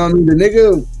 You know what I mean? The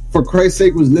nigga, for Christ's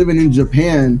sake, was living in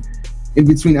Japan in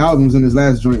between albums in his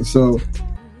last joint. So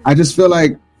I just feel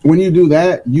like when you do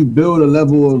that, you build a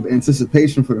level of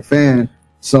anticipation for the fan.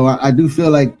 So I do feel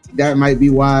like that might be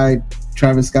why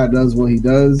Travis Scott does what he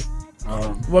does.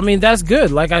 Well, I mean, that's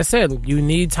good. Like I said, you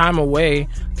need time away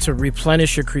to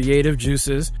replenish your creative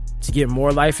juices, to get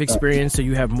more life experience, so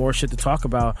you have more shit to talk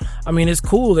about. I mean, it's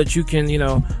cool that you can,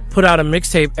 put out a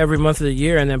mixtape every month of the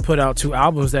year and then put out 2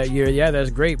 albums that year. Yeah, that's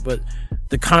great, but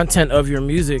the content of your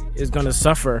music is going to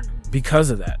suffer because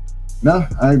of that. No,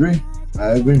 I agree.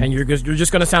 And you're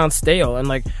just going to sound stale. And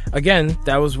like, again,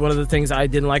 that was one of the things I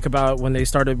didn't like about when they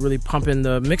started really pumping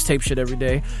the mixtape shit every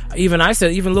day. Even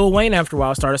Lil Wayne after a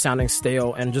while started sounding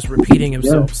stale and just repeating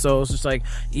himself. Yeah. So it's just like,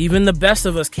 even the best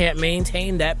of us can't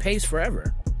maintain that pace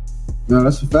forever. No,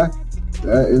 that's a fact.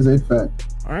 That is a fact.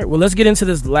 All right, well, let's get into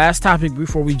this last topic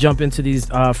before we jump into these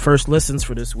first listens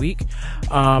for this week.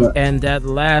 And that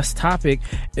last topic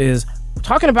is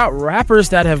talking about rappers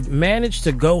that have managed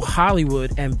to go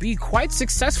Hollywood and be quite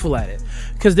successful at it.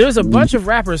 Because there's a bunch of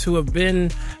rappers who have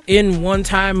been in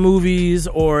one-time movies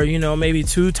or, maybe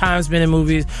 2 times been in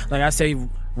movies. Like I say,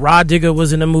 Rah Digga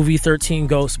was in the movie 13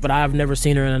 Ghosts, but I've never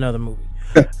seen her in another movie.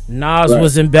 Nas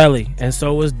was in Belly, and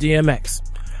so was DMX.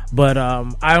 But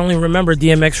I only remember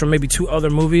DMX from maybe 2 other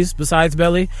movies besides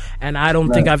Belly, and I don't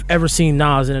think I've ever seen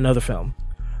Nas in another film.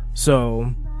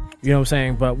 So, you know what I'm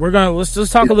saying? But let's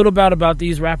just talk a little bit about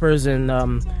these rappers and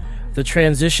the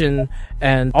transition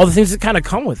and all the things that kind of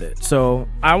come with it. So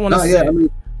I want to say, I mean,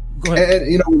 go ahead.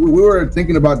 And, we were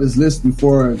thinking about this list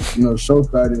before the show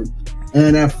started,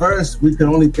 and at first we could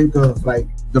only think of like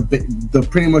the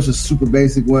pretty much the super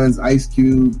basic ones: Ice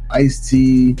Cube,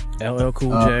 Ice-T, LL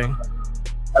Cool J.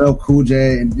 LL Cool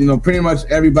J, and pretty much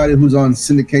everybody who's on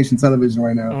syndication television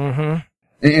right now.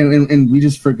 Mm-hmm. And we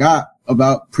just forgot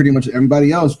about pretty much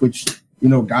everybody else, which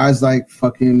guys like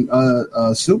fucking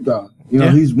Snoop Dogg.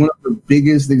 He's one of the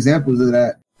biggest examples of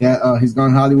that. Yeah, he's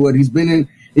gone Hollywood. He's been in.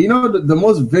 The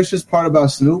most vicious part about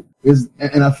Snoop is,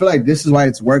 and I feel like this is why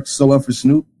it's worked so well for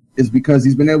Snoop, is because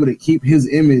he's been able to keep his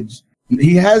image.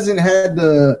 He hasn't had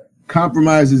to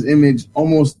compromise his image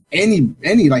almost any.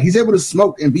 Like, he's able to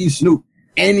smoke and be Snoop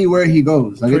anywhere he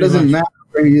goes. Like, it doesn't matter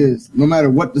where he is, no matter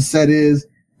what the set is.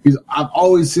 I've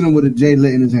always seen him with a J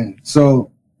lit in his hand.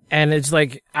 So, and it's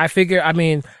like, I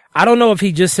don't know if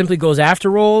he just simply goes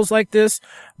after roles like this,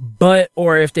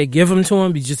 or if they give them to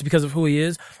him just because of who he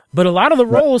is. But a lot of the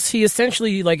roles he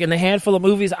essentially, like in the handful of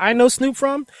movies I know Snoop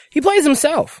from, he plays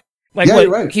himself. Like,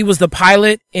 he was the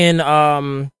pilot in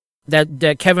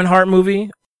that Kevin Hart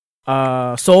movie,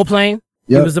 Soul Plane.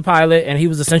 Yep. He was the pilot, and he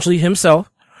was essentially himself.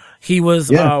 He was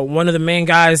one of the main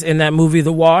guys in that movie,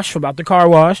 The Wash, about the car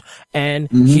wash, and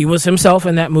he was himself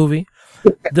in that movie.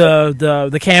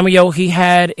 The cameo he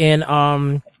had in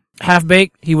Half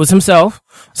Baked, he was himself.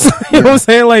 So, you know what I'm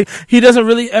saying? Like, he doesn't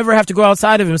really ever have to go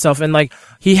outside of himself. And like,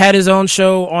 he had his own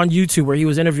show on YouTube where he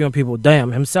was interviewing people.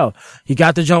 Damn, himself. He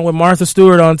got the joint with Martha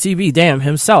Stewart on TV. Damn,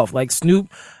 himself. Like,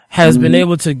 Snoop has been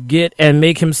able to get and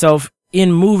make himself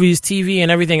in movies, TV,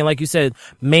 and everything, and like you said,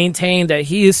 maintain that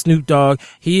he is Snoop Dogg.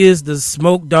 He is the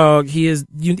smoke dog. He is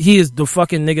the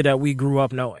fucking nigga that we grew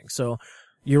up knowing. So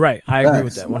you're right. I agree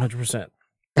with that 100%.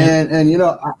 And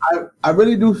I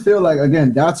really do feel like,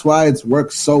 again, that's why it's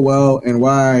worked so well and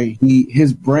why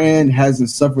his brand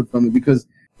hasn't suffered from it, because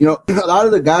a lot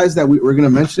of the guys that we're gonna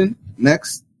mention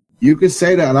next, you could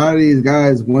say that a lot of these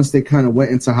guys, once they kind of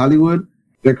went into Hollywood,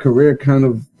 their career kind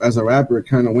of as a rapper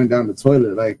kind of went down the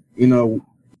toilet. Like,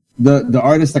 the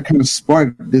artist that kind of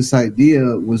sparked this idea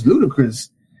was Ludacris.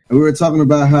 And we were talking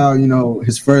about how,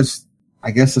 his first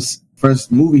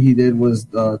movie he did was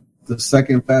the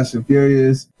second Fast and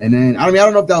Furious. And then, I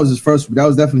don't know if that was his first, but that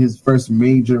was definitely his first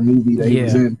major movie that he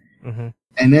was in. Mm-hmm.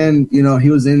 And then, he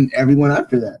was in everyone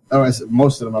after that. Or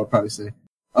most of them, I would probably say.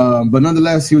 But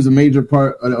nonetheless, he was a major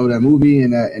part of that movie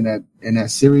and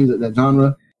that series, that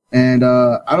genre. And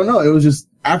I don't know. It was just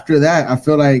after that, I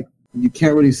feel like you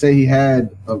can't really say he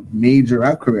had a major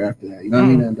rap career after that. You know what I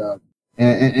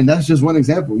mean? And that's just one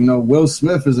example. Will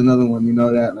Smith is another one.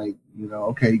 That like,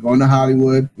 okay, you going to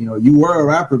Hollywood. You were a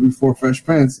rapper before Fresh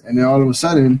Prince, and then all of a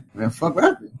sudden, man, fuck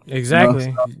rapping.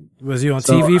 Exactly. Was he on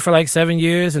TV for like 7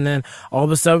 years, and then all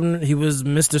of a sudden he was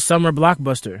Mr. Summer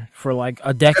Blockbuster for like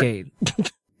a decade.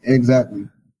 Exactly.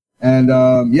 And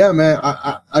yeah, man.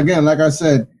 I again, like I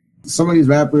said, some of these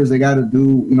rappers, they got to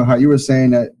do, how you were saying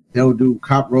that they'll do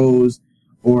cop roles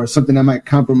or something that might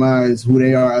compromise who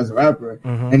they are as a rapper.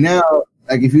 Mm-hmm. And now,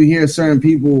 like, if you hear certain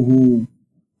people who,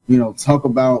 talk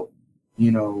about,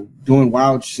 doing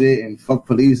wild shit and fuck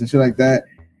police and shit like that,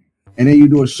 and then you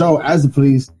do a show as the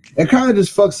police, it kind of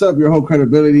just fucks up your whole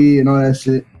credibility and all that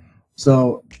shit.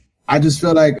 So I just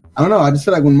feel like,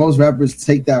 when most rappers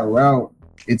take that route,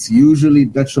 it's usually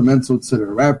detrimental to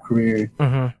their rap career.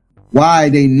 Mm-hmm. Why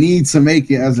they need to make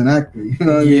it as an actor, you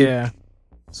know what I mean?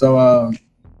 So,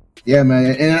 yeah,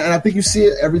 man, and I think you see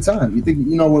it every time. You think,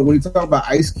 you know, when you talk about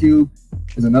Ice Cube,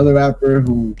 is another rapper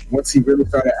who, once he really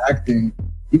started acting,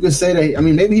 you could say that, I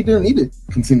mean, maybe he didn't need to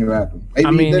continue rapping. Maybe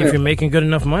I mean, if you're making good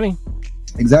enough money.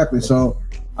 Exactly. So,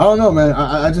 I don't know, man.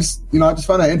 I just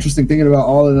find that interesting thinking about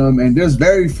all of them. And there's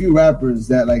very few rappers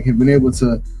that like have been able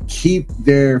to keep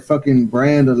their fucking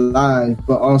brand alive,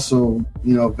 but also,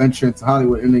 you know, venture into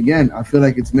Hollywood. And again, I feel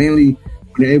like it's mainly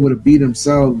they're able to be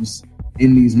themselves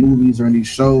in these movies or in these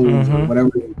shows or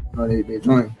whatever they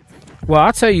join. Well,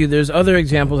 I'll tell you, there's other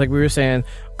examples. Like we were saying,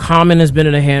 Common has been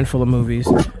in a handful of movies.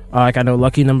 Like I know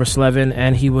Lucky Number 11,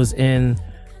 and he was in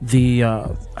the,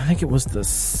 I think it was the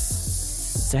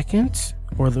second,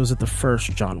 or was it the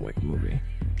first John Wick movie?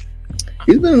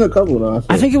 He's been in a couple, though.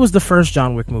 I think it was the first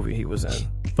John Wick movie he was in.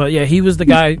 But yeah, he was the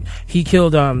guy, he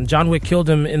killed, John Wick killed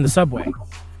him in the subway.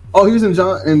 Oh, he was in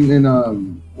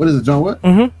what is it, John what?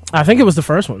 I think it was the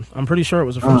first one. I'm pretty sure it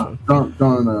was the first one.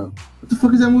 What the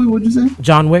fuck is that movie? What'd you say?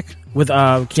 John Wick with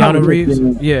Keanu Reeves.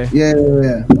 Yeah.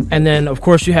 And then, of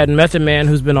course, you had Method Man,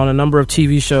 who's been on a number of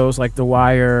TV shows like The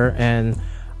Wire and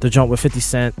the joint with 50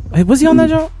 Cent. Hey, was he on that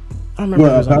joint? I don't remember.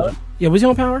 If he was on that. Yeah, was he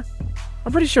on Power?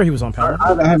 I'm pretty sure he was on Power.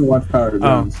 I haven't watched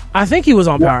Power. I think he was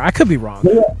on Power. I could be wrong.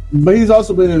 But he's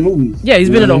also been in movies. Yeah, he's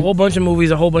been in a whole bunch of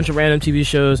movies, a whole bunch of random TV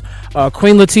shows.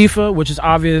 Queen Latifah, which is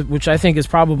obvious, which I think is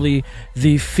probably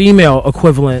the female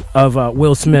equivalent of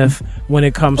Will Smith when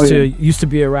it comes to used to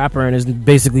be a rapper and is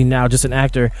basically now just an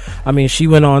actor. I mean, she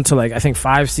went on to like I think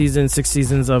 6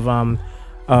 seasons of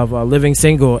Living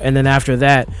Single, and then after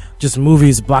that just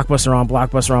movies, blockbuster on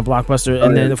blockbuster on blockbuster.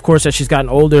 And then of course as she's gotten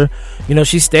older, you know,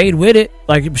 she stayed with it.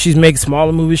 Like she's made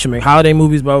smaller movies, she made holiday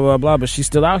movies, blah blah blah, but she's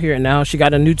still out here, and now she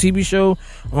got a new TV show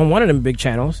on one of them big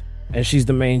channels, and she's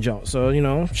the main joint. So, you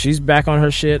know, she's back on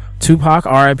her shit. Tupac,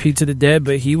 R.I.P. to the dead,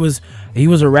 but he was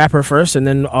a rapper first, and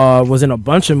then was in a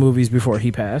bunch of movies before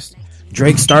he passed.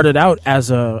 Drake started out as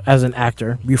an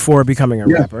actor before becoming a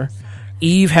rapper.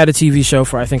 Eve had a TV show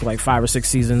for I think like 5 or 6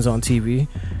 seasons on TV,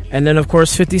 and then of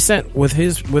course 50 Cent with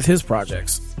his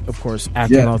projects, of course,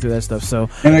 acting all through that stuff. So,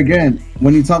 and again,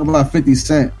 when you talk about 50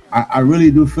 Cent, I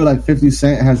really do feel like 50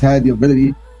 Cent has had the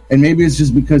ability, and maybe it's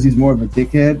just because he's more of a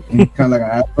dickhead and kind of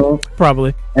like an asshole,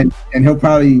 probably, and he'll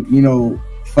probably, you know,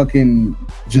 fucking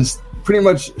just pretty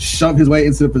much shove his way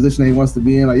into the position that he wants to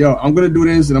be in. Like, yo, I'm gonna do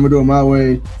this and I'm gonna do it my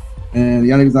way, and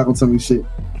y'all niggas not gonna tell me shit.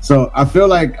 So I feel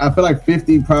like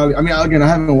 50 probably. I mean, again, I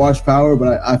haven't watched Power,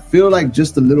 but I feel like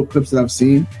just the little clips that I've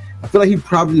seen, I feel like he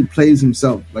probably plays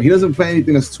himself. Like he doesn't play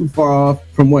anything that's too far off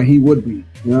from what he would be.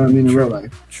 You know what I mean in real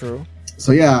life. True.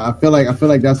 So yeah, I feel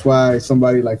like that's why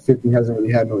somebody like 50 hasn't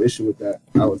really had no issue with that.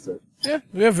 I would say.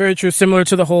 Yeah, very true. Similar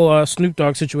to the whole Snoop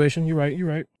Dogg situation. You're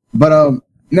right. But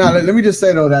now let me just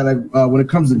say though that like when it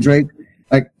comes to Drake,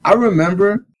 like I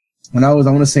remember when I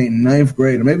want to say 9th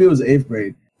grade or maybe it was 8th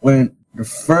grade when the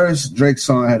first Drake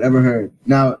song I had ever heard.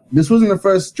 Now, this wasn't the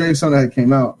first Drake song that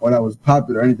came out or that was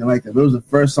popular or anything like that, but it was the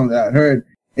first song that I heard,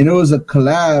 and it was a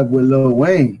collab with Lil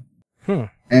Wayne.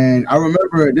 And I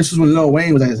remember this was when Lil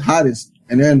Wayne was at his hottest,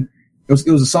 and then it was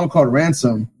a song called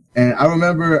Ransom, and I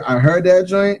remember I heard that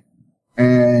joint,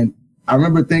 and I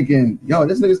remember thinking, yo,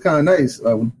 this nigga's kind of nice,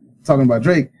 talking about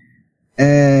Drake,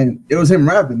 and it was him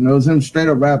rapping. It was him straight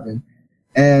up rapping.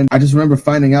 And I just remember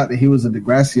finding out that he was a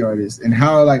Degrassi artist and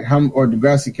how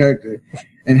Degrassi character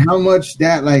and how much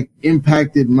that like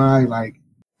impacted my like,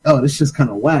 oh, this just kind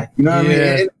of whack. You know what I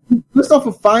mean? And just off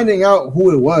of finding out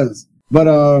who it was. But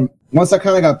once I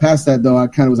kind of got past that though, I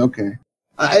kind of was okay.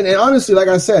 And honestly, like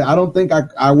I said, I don't think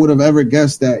I would have ever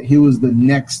guessed that he was the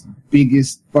next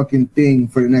biggest fucking thing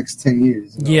for the next 10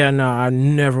 years. You know? Yeah, no, I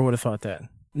never would have thought that.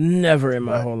 Never in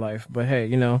my whole life. But hey,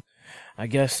 you know, I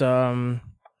guess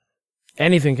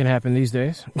anything can happen these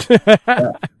days.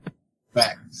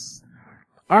 Facts.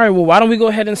 All right, well, why don't we go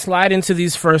ahead and slide into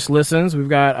these first listens? We've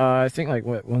got, I think like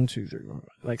what, 1, 2, 3,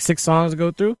 like 6 songs to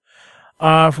go through,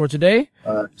 for today.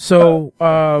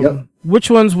 Which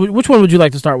one would you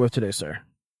like to start with today, sir?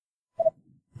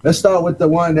 Let's start with the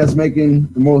one that's making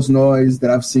the most noise that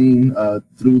I've seen,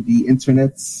 through the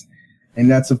internets.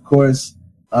 And that's, of course,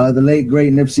 the late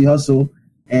great Nipsey Hussle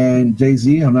and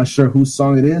Jay-Z. I'm not sure whose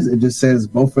song it is. It just says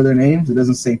both of their names. It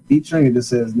doesn't say featuring. It just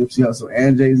says Nipsey Hussle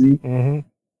and Jay-Z. A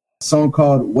song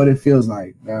called What It Feels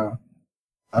Like. Now,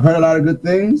 I've heard a lot of good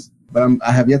things, but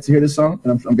I have yet to hear this song,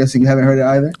 and I'm guessing you haven't heard it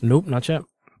either. Nope, not yet.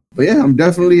 But yeah, I'm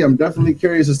definitely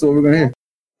curious as to what we're gonna hear.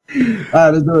 All right,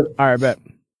 let's do it. All right, bet.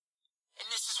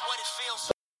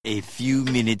 A few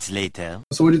minutes later.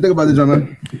 So what do you think about the drum,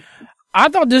 man? I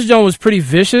thought this joint was pretty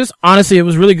vicious. Honestly, it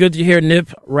was really good to hear Nip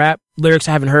rap lyrics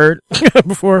I haven't heard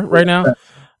before right now.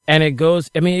 And it goes,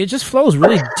 I mean, it just flows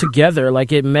really together.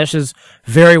 Like it meshes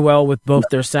very well with both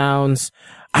their sounds.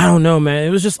 I don't know, man. It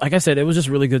was just, like I said, it was just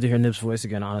really good to hear Nip's voice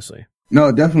again, honestly.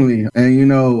 No, definitely. And, you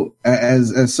know,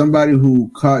 as somebody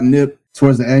who caught Nip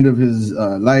towards the end of his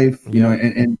life, you know,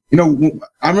 and you know,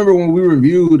 I remember when we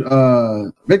reviewed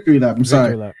Victory Lap.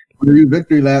 We reviewed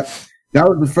Victory Lap. That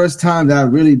was the first time that I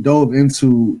really dove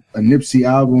into a Nipsey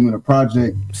album and a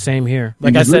project. Same here.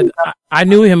 Like I said, I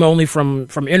knew him only from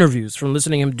interviews, from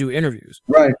listening to him do interviews.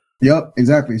 Right. Yep.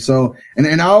 Exactly. So,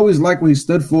 and I always liked what he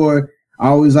stood for. I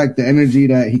always liked the energy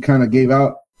that he kind of gave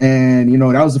out. And, you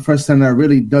know, that was the first time that I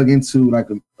really dug into like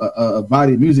a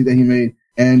body of music that he made.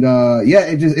 And, yeah,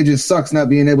 it just sucks not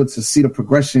being able to see the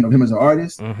progression of him as an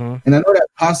artist. Mm-hmm. And I know that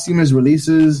posthumous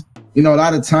releases, you know, a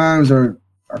lot of times are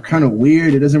kind of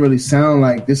weird. It doesn't really sound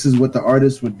like this is what the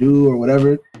artist would do or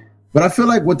whatever. But I feel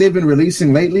like what they've been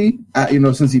releasing lately, you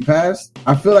know, since he passed,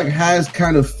 I feel like has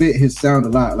kind of fit his sound a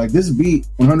lot. Like this beat,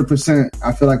 100%,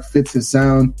 I feel like fits his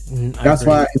sound. That's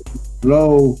why it's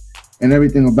flow and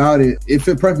everything about it, it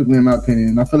fit perfectly in my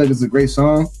opinion. I feel like it's a great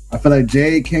song. I feel like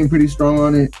Jay came pretty strong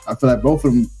on it. I feel like both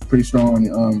of them pretty strong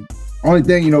on it. Only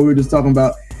thing, you know, we were just talking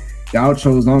about the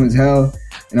outro is long as hell.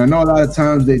 And I know a lot of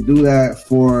times they do that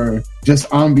for just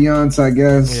ambiance, I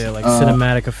guess. Yeah, like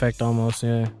cinematic effect almost,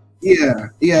 yeah.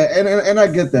 Yeah, and I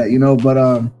get that, you know, but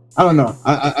I don't know.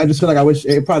 I just feel like I wish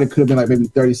it probably could have been like maybe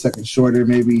 30 seconds shorter,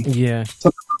 maybe. Yeah.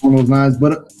 Something along those lines.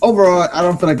 But overall, I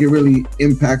don't feel like it really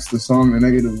impacts the song in a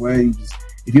negative way. You just,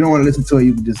 if you don't want to listen to it,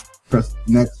 you can just press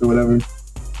next or whatever.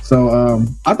 So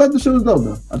I thought the shit was dope,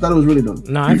 though. I thought it was really dope.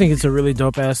 No, I think it's a really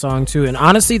dope-ass song, too. And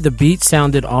honestly, the beat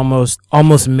sounded almost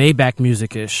Maybach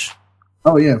music-ish.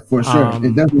 Oh, yeah, for sure.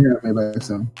 It definitely had a Maybach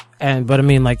sound. But I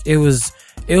mean, like, it was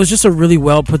just a really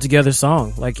well put together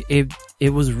song. Like it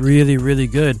was really, really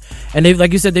good. And they,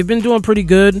 like you said, they've been doing pretty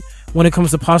good when it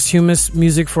comes to posthumous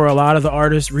music for a lot of the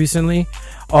artists recently.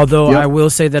 Although I will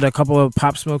say that a couple of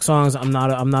Pop Smoke songs I'm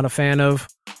not a fan of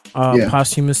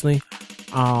posthumously.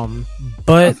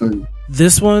 But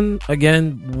this one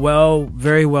again,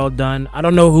 very well done. I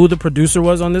don't know who the producer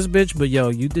was on this bitch, but yo,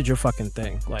 you did your fucking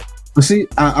thing. Like, but see,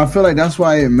 I feel like that's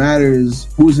why it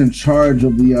matters who's in charge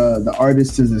of the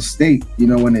artist's estate, you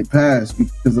know, when they pass,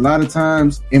 because a lot of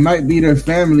times it might be their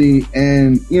family,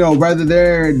 and you know, whether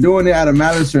they're doing it out of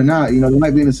malice or not, you know, they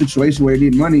might be in a situation where they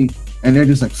need money and they're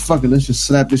just like, fuck it, let's just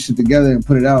slap this shit together and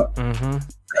put it out. Mm-hmm.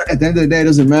 At the end of the day, it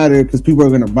doesn't matter because people are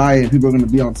going to buy it, people are going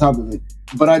to be on top of it.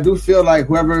 But I do feel like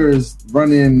whoever is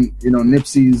running, you know,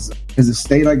 Nipsey's his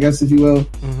estate, I guess, if you will,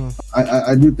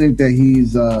 I do think that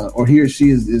he's or he or she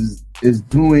is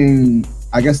doing,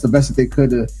 I guess, the best that they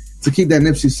could to keep that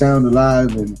Nipsey sound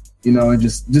alive, and you know, and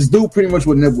just do pretty much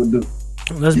what Nip would do.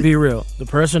 Let's be real. The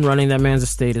person running that man's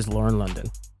estate is Lauren London.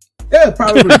 Yeah,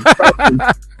 probably.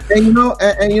 And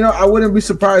you know, I wouldn't be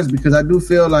surprised because I do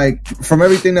feel like from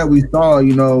everything that we saw,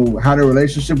 you know, how their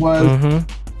relationship was.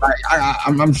 Mm-hmm.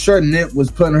 I'm sure Nip was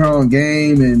putting her on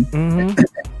game and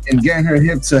getting her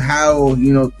hip to how,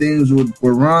 you know, things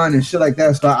were run and shit like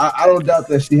that. So I don't doubt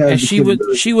that she has. And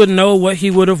she would know what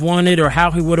he would have wanted or how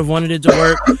he would have wanted it to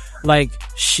work. Like,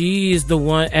 she's the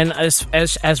one, and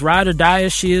as ride or die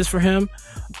as she is for him,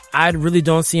 I really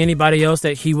don't see anybody else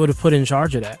that he would have put in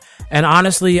charge of that. And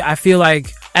honestly, I feel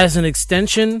like as an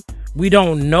extension, we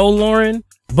don't know Lauren,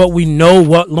 but we know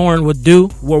what Lauren would do,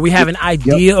 where we have an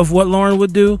idea of what Lauren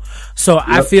would do. So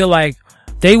I feel like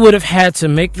they would have had to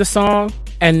make the song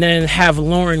and then have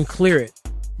Lauren clear it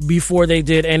before they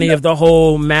did any of the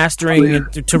whole mastering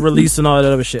to release and all that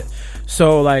other shit.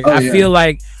 So like, I feel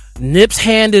like Nip's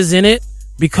hand is in it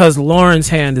because Lauren's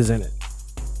hand is in it.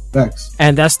 Facts.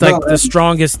 And that's like the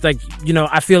strongest, like, you know,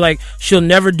 I feel like she'll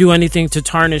never do anything to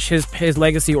tarnish his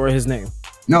legacy or his name.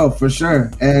 No, for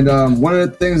sure. And one of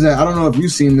the things that, I don't know if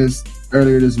you've seen this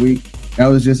earlier this week, that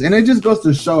was just, and it just goes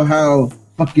to show how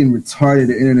fucking retarded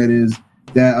the internet is,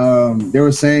 that they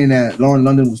were saying that Lauren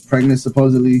London was pregnant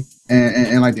supposedly,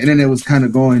 and like the internet was kind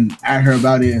of going at her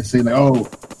about it and saying like, oh,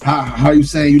 how you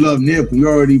saying you love Nip and you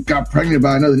already got pregnant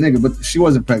by another nigga? But she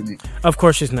wasn't pregnant. Of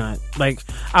course she's not. Like,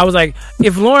 I was like,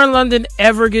 if Lauren London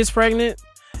ever gets pregnant,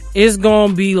 it's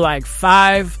gonna be like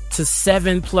 5 to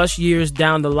 7+ years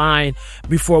down the line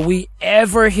before we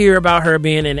ever hear about her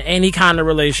being in any kind of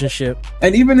relationship.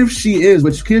 And even if she is,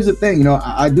 which here's the thing, you know,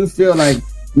 I do feel like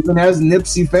even as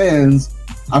Nipsey fans,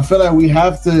 I feel like we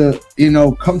have to, you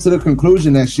know, come to the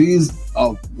conclusion that she's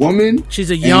a woman.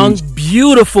 She's a young,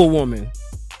 beautiful woman.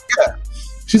 Yeah,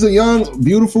 she's a young,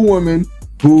 beautiful woman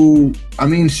who, I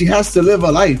mean, she has to live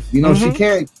a life. You know, she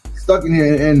can't get stuck in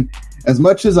here. And as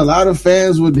much as a lot of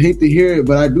fans would hate to hear it,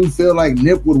 but I do feel like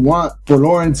Nip would want for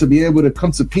Lauren to be able to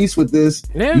come to peace with this,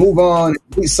 move on,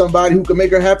 meet somebody who can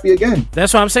make her happy again.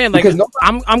 That's what I'm saying. Like,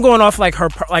 I'm going off like her,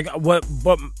 like what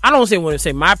I don't want to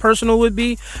say my personal would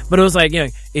be, but it was like,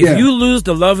 if you lose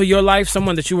the love of your life,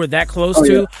 someone that you were that close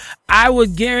to, I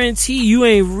would guarantee you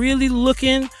ain't really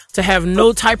looking to have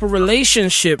no type of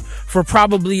relationship for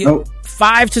probably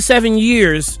 5 to 7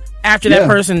 years after that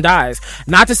person dies.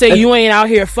 Not to say you ain't out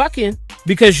here fucking,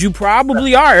 because you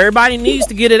probably are. Everybody needs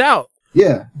to get it out.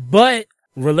 Yeah. But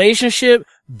relationship,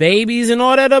 babies, and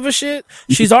all that other shit,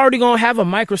 she's already gonna have a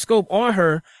microscope on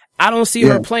her. I don't see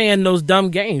her playing those dumb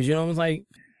games. You know what I'm like?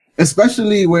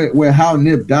 Especially where how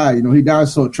Nip died. He died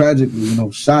so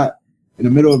tragically. Shot in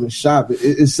the middle of his shop.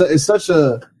 It's such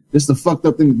just a fucked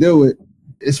up thing to deal with.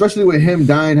 Especially with him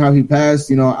dying how he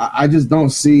passed, I just don't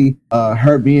see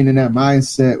her being in that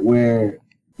mindset where,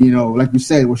 like you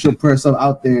said, where she'll put herself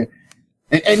out there.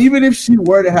 And even if she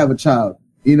were to have a child,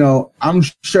 I'm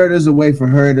sure there's a way for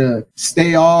her to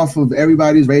stay off of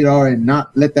everybody's radar and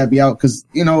not let that be out. Because,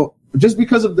 just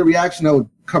because of the reaction that would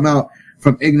come out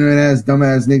from ignorant ass,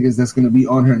 dumbass niggas that's going to be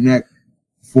on her neck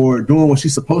for doing what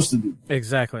she's supposed to do.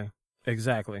 Exactly.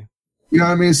 You know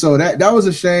what I mean? So that was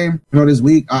a shame. This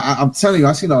week, I'm telling you,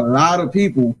 I've seen a lot of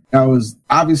people that was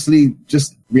obviously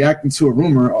just reacting to a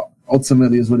rumor.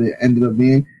 Ultimately, is what it ended up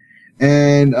being.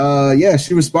 And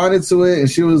she responded to it, and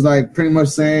she was like pretty much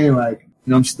saying like,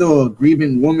 I'm still a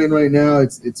grieving woman right now.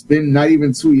 It's been not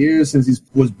even 2 years since he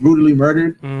was brutally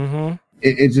murdered. Mm-hmm.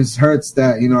 It just hurts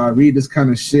that I read this kind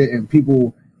of shit and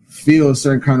people feel a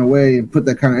certain kind of way and put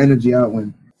that kind of energy out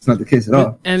when it's not the case at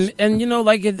all. And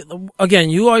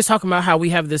again, you always talk about how we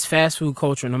have this fast food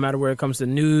culture, no matter where it comes to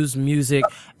news, music,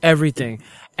 everything.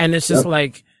 And it's just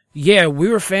like, we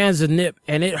were fans of Nip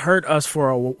and it hurt us for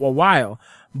a while,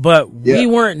 but we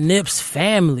weren't Nip's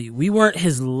family. We weren't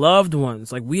his loved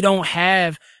ones. Like, we don't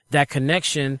have that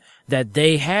connection that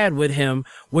they had with him,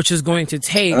 which is going to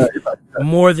take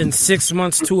more than 6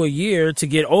 months to a year to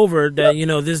get over that,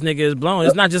 this nigga is blown.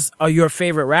 It's not just your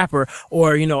favorite rapper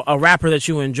or, a rapper that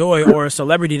you enjoy or a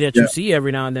celebrity that you see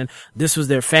every now and then. This was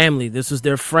their family. This was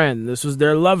their friend. This was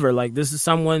their lover. Like, this is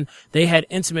someone they had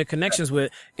intimate connections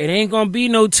with. It ain't gonna be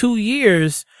no 2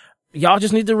 years. Y'all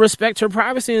just need to respect her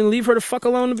privacy and leave her the fuck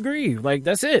alone to grieve. Like,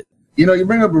 that's it. You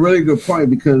bring up a really good point,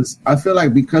 because I feel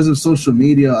like because of social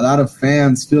media, a lot of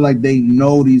fans feel like they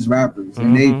know these rappers,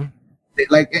 and they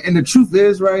like, and the truth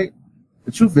is, right?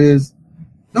 The truth is,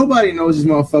 nobody knows these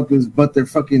motherfuckers but their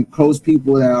fucking close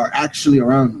people that are actually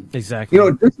around them. Exactly.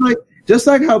 Just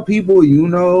like how people,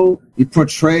 you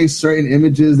portray certain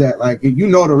images that, like, the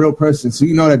real person, so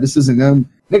you know that this isn't them.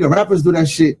 Nigga, rappers do that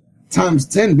shit times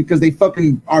 10 because they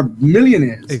fucking are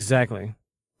millionaires. Exactly.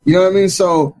 You know what I mean?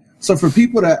 So for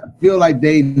people that feel like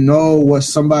they know what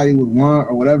somebody would want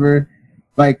or whatever,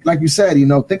 like you said,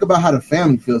 think about how the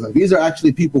family feels. Like, these are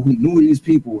actually people who knew these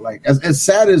people. Like, as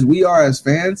sad as we are as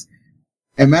fans,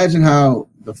 imagine how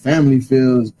the family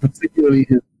feels, particularly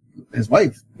his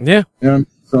wife. Yeah.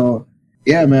 So,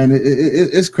 yeah, man,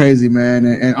 it's crazy, man.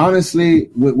 And honestly,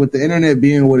 with the internet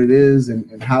being what it is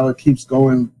and how it keeps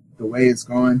going the way it's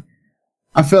going,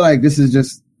 I feel like this is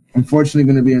just unfortunately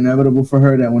going to be inevitable for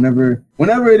her, that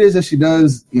whenever it is that she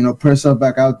does, put herself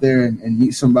back out there and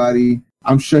meet somebody,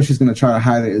 I'm sure she's going to try to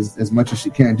hide it as much as she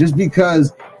can, just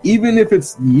because even if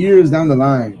it's years down the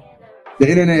line, the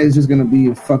internet is just going to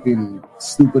be fucking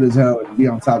stupid as hell and be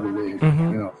on top of it.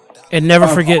 Mm-hmm. It never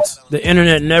forgets. The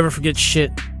internet never forgets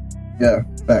shit. Yeah,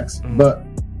 facts. Mm-hmm.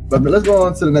 But let's go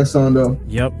on to the next song, though.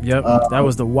 Yep. That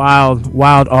was the wild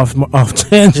off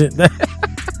tangent.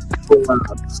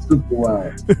 Super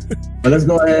wild. But let's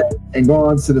go ahead and go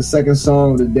on to the second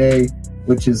song of the day,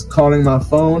 which is Calling My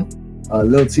Phone,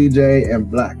 Lil TJ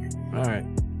and Black. All right,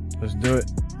 let's do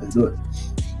it.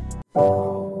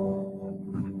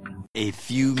 A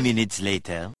few minutes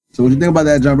later. So what do you think about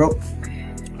that, John, bro?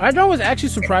 I thought it was actually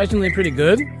surprisingly pretty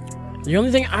good. The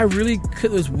only thing I really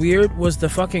was weird was the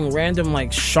fucking random,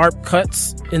 like, sharp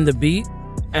cuts in the beat,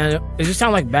 and it just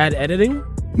sounded like bad editing.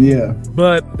 Yeah,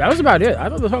 but that was about it. I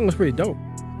thought the song was pretty dope.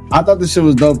 I thought the shit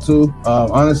was dope too.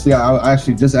 Honestly, I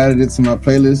actually just added it to my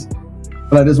playlist.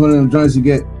 But like, this one of them joints you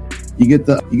get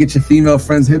your female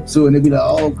friends hip to, and they be like,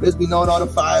 "Oh, Chris be knowing all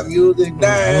the fire music."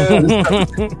 Damn,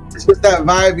 it's just that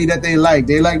vibey that they like.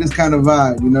 They like this kind of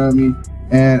vibe, you know what I mean?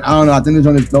 And I don't know. I think the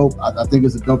joint is dope. I think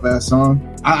it's a dope ass song.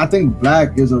 I think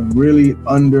Black is a really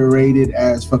underrated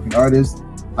ass fucking artist.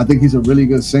 I think he's a really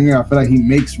good singer. I feel like he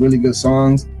makes really good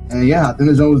songs. And yeah, I think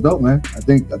the joint was dope, man. I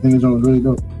think the joint was really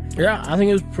dope. Yeah, I think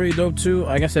it was pretty dope too.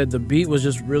 Like I said, the beat was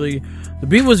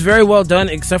very well done,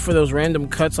 except for those random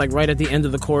cuts, like right at the end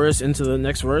of the chorus into the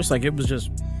next verse. Like it was just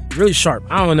really sharp.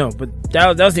 I don't know, but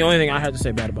that was the only thing I had to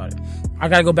say bad about it. I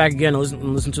gotta go back again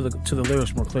and listen to the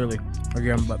lyrics more clearly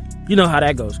again, but you know how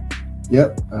that goes.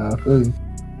 Yep, I feel you.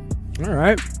 All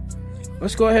right,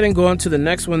 let's go ahead and go on to the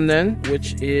next one then,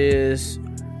 which is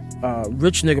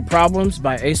 "Rich Nigga Problems"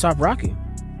 by A$AP Rocky.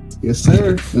 Yes,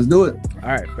 sir. Let's do it. All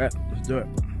right, let's do it.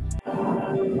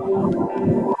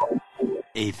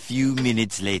 A few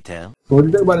minutes later. So what do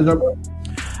you think about it, John?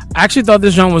 I actually thought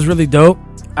this joint was really dope.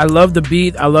 I love the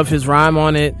beat. I love his rhyme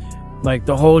on it. Like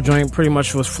the whole joint pretty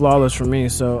much was flawless for me.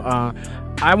 So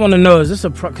I want to know, is this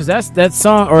because that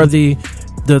song or the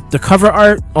cover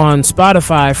art on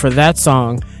Spotify for that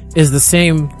song is the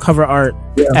same cover art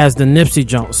as the Nipsey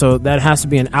joint. So that has to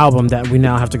be an album that we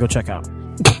now have to go check out.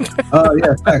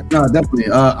 Yeah, fact. No, definitely.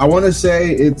 I want to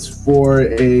say it's for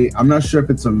I'm not sure if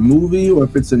it's a movie or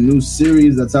if it's a new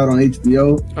series that's out on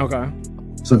HBO. Okay.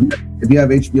 So if you have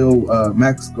HBO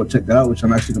Max, go check that out, which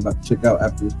I'm actually about to check out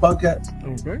after this podcast.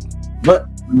 Okay. But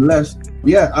nonetheless,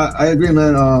 yeah, I agree,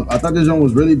 man. I thought this one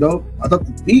was really dope. I thought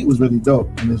the beat was really dope.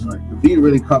 And this like the beat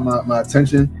really caught my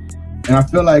attention. And I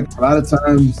feel like a lot of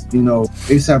times, you know,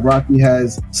 A$AP Rocky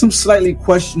has some slightly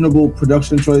questionable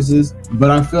production choices,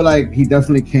 but I feel like he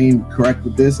definitely came correct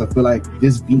with this. I feel like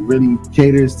this beat really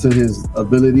caters to his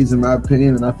abilities, in my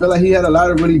opinion. And I feel like he had a lot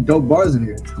of really dope bars in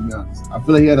here, to be honest. I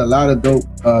feel like he had a lot of dope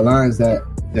lines that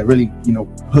really, you know,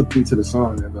 hooked me to the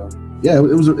song. And yeah, it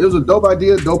was a dope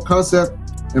idea, dope concept,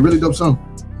 and really dope song.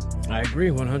 I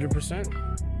agree 100%.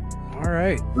 All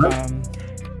right.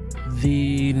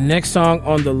 The next song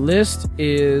on the list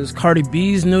is Cardi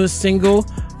B's newest single,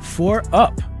 4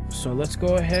 Up. So let's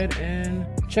go ahead and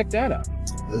check that out.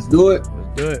 Let's do it.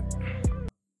 Let's do it.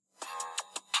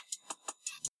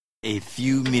 A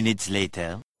few minutes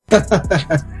later.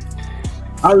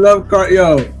 I love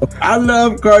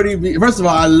Cardi B. First of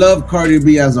all, I love Cardi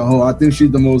B as a whole. I think she's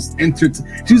the most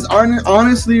she's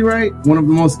honestly, right, one of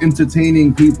the most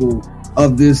entertaining people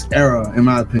of this era, in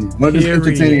my opinion.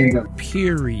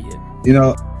 Period. You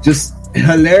know, just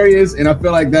hilarious, and I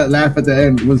feel like that laugh at the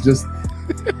end was just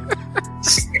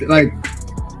like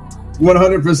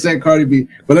 100% Cardi B.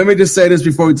 But let me just say this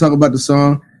before we talk about the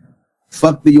song.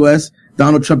 Fuck the US.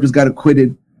 Donald Trump just got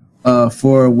acquitted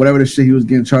for whatever the shit he was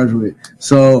getting charged with.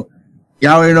 So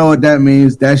y'all already know what that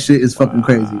means. That shit is fucking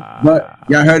crazy. But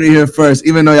y'all heard it here first,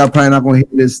 even though y'all probably not gonna hear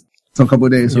this in a couple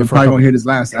of days. So you're probably gonna hear this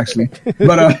last, actually.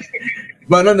 But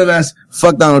nonetheless,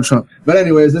 fuck Donald Trump. But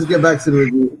anyways, let's get back to the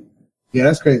review. Yeah,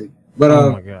 that's crazy. But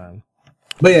oh my god.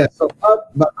 But yeah, so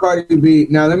Up by Cardi B.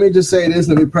 Now let me just say this.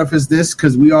 Let me preface this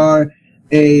because we are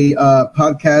a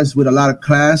podcast with a lot of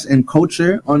class and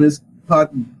culture on this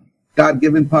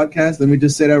God-given podcast. Let me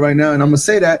just say that right now, and I'm gonna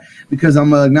say that because I'm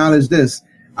gonna acknowledge this.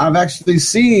 I've actually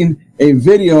seen a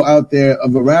video out there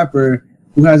of a rapper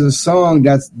who has a song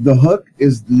that's the hook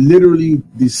is literally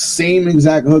the same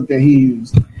exact hook that he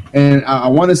used. And I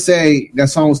want to say that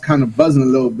song was kind of buzzing a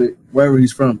little bit wherever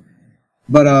he's from.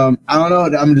 But I don't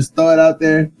know. I'm just throwing it out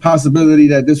there. Possibility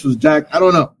that this was Jack. I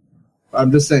don't know. I'm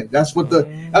just saying that's what's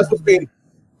being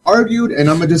argued. And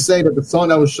I'm gonna just say that the song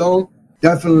that was shown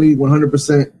definitely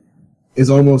 100% is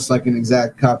almost like an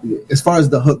exact copy as far as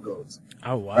the hook goes.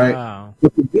 Oh wow! Right?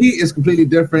 But the beat is completely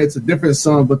different. It's a different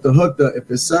song. But the hook, if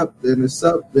it's up, then it's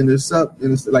up, then it's up,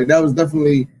 then it's like that was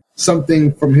definitely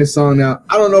something from his song. Now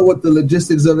I don't know what the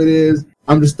logistics of it is.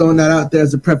 I'm just throwing that out there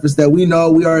as a preface that we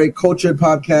know we are a cultured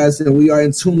podcast and we are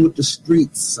in tune with the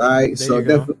streets. All right. So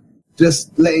definitely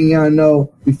just letting y'all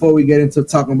know before we get into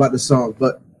talking about the song.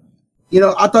 But, you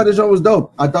know, I thought this one was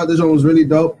dope. I thought this one was really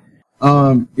dope.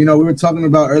 You know, we were talking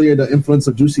about earlier the influence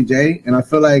of Juicy J, and I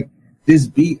feel like this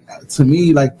beat to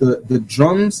me, like the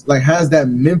drums, like has that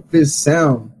Memphis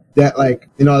sound that like,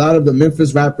 you know, a lot of the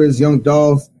Memphis rappers, Young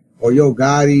Dolph or Yo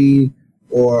Gotti,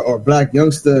 or Black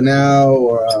Youngster now,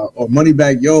 or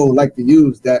Moneybagg Yo like to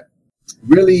use that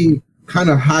really kind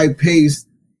of high-paced,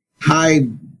 high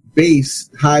bass,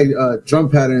 high drum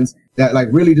patterns that like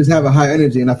really just have a high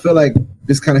energy. And I feel like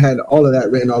this kind of had all of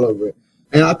that written all over it.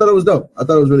 And I thought it was dope. I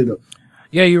thought it was really dope.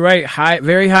 Yeah, you're right.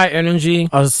 Very high energy.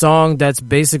 A song that's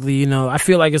basically, you know, I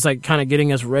feel like it's like kind of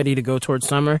getting us ready to go towards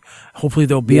summer. Hopefully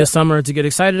there'll be a summer to get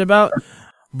excited about.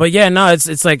 But yeah, no,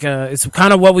 it's like it's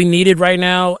kind of what we needed right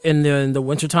now in the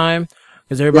winter time,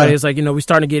 because everybody is like, you know, we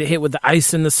starting to get hit with the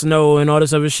ice and the snow and all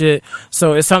this other shit.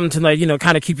 So it's something to like, you know,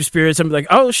 kind of keep your spirits and be like,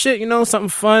 oh shit, you know, something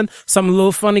fun, something a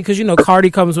little funny, because you know Cardi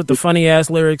comes with the funny ass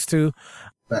lyrics too.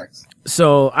 Thanks.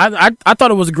 So I thought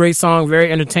it was a great song,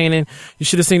 very entertaining. You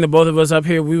should have seen the both of us up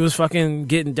here. We was fucking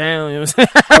getting down. You know what I'm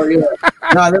saying? Oh yeah.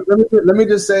 let me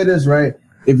just say this, right?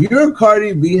 If you're a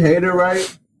Cardi B hater,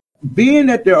 right, being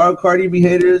that there are Cardi B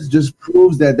haters just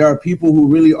proves that there are people who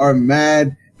really are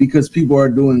mad because people are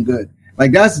doing good.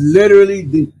 Like, that's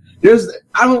literally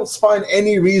I don't find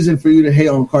any reason for you to hate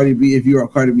on Cardi B if you're a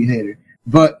Cardi B hater.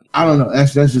 But I don't know.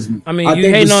 That's just me. I mean, you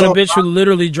hating on a bitch who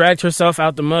literally dragged herself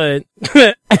out the mud,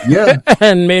 yeah,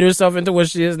 and made herself into what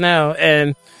she is now.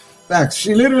 And facts,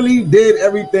 she literally did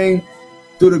everything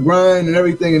through the grind and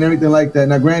everything like that.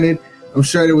 Now, granted, I'm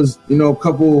sure there was, a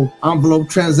couple envelope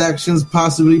transactions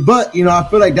possibly, but, I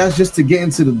feel like that's just to get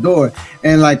into the door.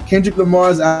 And like Kendrick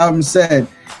Lamar's album said,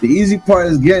 the easy part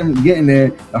is getting there.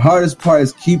 The hardest part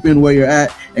is keeping where you're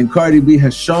at. And Cardi B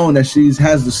has shown that she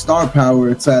has the star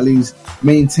power to at least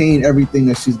maintain everything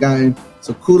that she's gotten.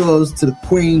 So kudos to the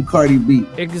queen, Cardi B.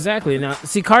 Exactly. Now,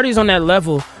 see, Cardi's on that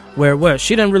level where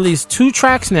she done released 2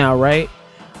 tracks now, right?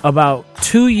 About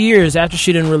 2 years after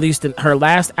she done released her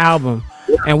last album.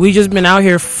 And we just been out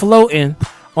here floating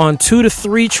on 2 to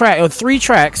 3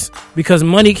 tracks because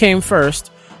Money came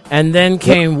first, and then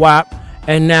came WAP,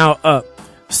 and now Up.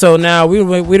 So now we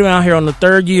been out here on the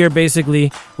 3rd year,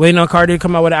 basically waiting on Cardi to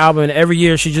come out with an album, and every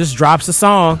year she just drops a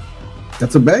song.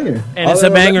 That's a banger, and it's a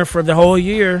banger for the whole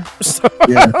year. So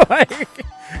like,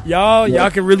 y'all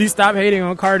can really stop hating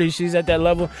on Cardi. She's at that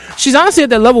level. She's honestly at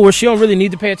that level where she don't really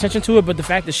need to pay attention to it, but the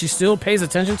fact that she still pays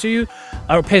attention to you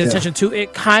or pays attention to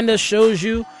it kind of shows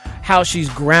you how she's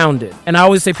grounded. And I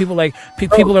always say people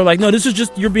are like, no, this is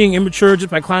just you're being immature just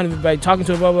by talking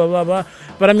to her, blah blah blah blah.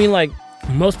 But I mean, like,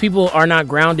 most people are not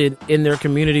grounded in their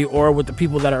community or with the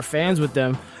people that are fans with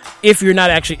them if you're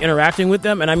not actually interacting with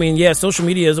them. And I mean, yeah, social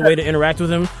media is a way to interact with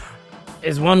them.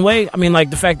 Is one way. I mean,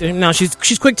 like, the fact that now she's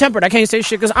quick-tempered. I can't say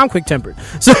shit because I'm quick-tempered.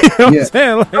 So, you know what I'm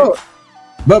saying? Like,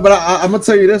 but I'm going to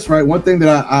tell you this, right? One thing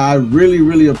that I really,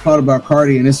 really applaud about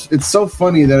Cardi, and it's so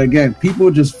funny that, again, people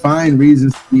just find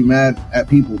reasons to be mad at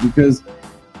people because,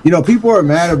 people are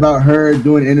mad about her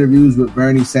doing interviews with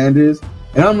Bernie Sanders.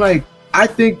 And I'm like, I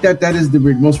think that is the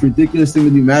most ridiculous thing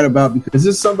to be mad about because this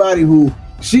is somebody who,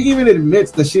 she even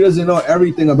admits that she doesn't know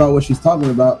everything about what she's talking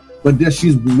about, but that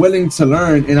she's willing to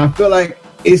learn. And I feel like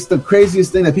it's the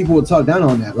craziest thing that people will talk down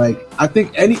on that. Like, I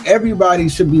think everybody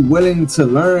should be willing to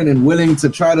learn and willing to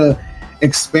try to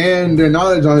expand their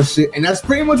knowledge on shit. And that's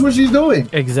pretty much what she's doing.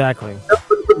 Exactly.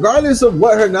 Regardless of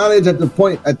what her knowledge at the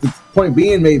point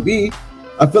being may be,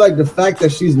 I feel like the fact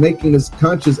that she's making this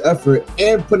conscious effort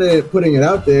and putting it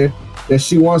out there that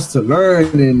she wants to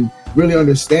learn and really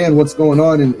understand what's going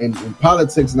on in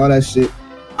politics and all that shit,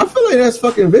 I feel like that's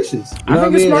fucking vicious. I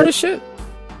think it's smart as shit.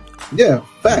 Yeah,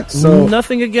 facts. So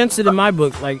nothing against it in my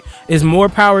book. Like, it's more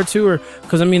power to her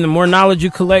because I mean, the more knowledge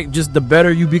you collect, just the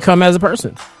better you become as a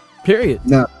person. Period.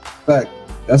 Nah, fact.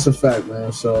 That's a fact,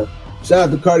 man. So shout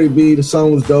out to Cardi B. The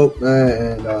song was dope,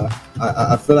 man, and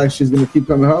I feel like she's gonna keep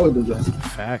coming hard with them.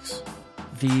 Facts.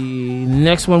 The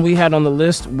next one we had on the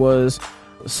list was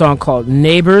a song called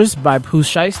 "Neighbors" by Pooh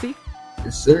Shiesty.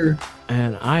 Yes, sir.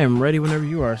 And I am ready whenever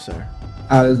you are, sir.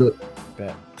 Let's do it.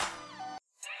 Bet.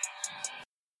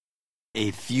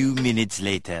 A few minutes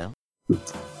later.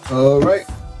 All right.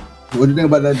 What do you think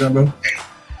about that, John, bro?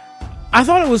 I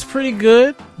thought it was pretty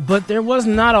good, but there was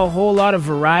not a whole lot of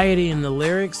variety in the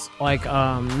lyrics. Like,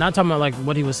 not talking about like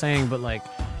what he was saying, but like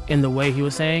in the way he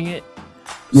was saying it.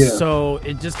 Yeah. So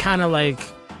it just kind of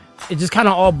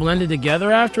all blended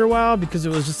together after a while because it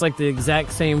was just like the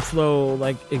exact same flow,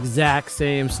 like exact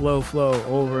same slow flow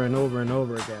over and over and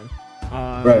over again.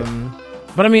 Right.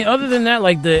 But I mean, other than that,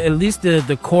 like at least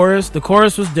the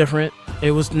chorus was different.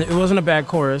 It wasn't a bad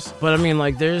chorus, but I mean,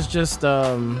 like there's just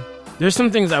there's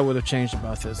some things I would have changed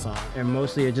about this song, and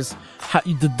mostly it just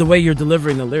the way you're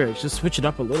delivering the lyrics. Just switch it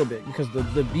up a little bit because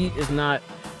the beat is not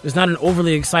an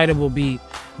overly excitable beat,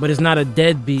 but it's not a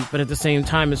dead beat. But at the same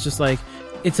time, it's just like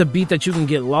it's a beat that you can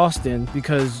get lost in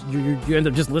because you end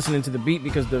up just listening to the beat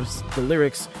because the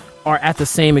lyrics are at the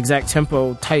same exact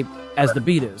tempo type as the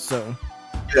beat is. So.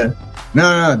 Yeah,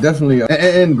 no, definitely.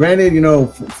 And granted,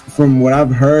 from what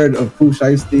I've heard of Pooh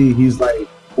Shiesty, he's like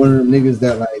one of them niggas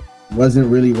that like wasn't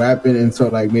really rapping until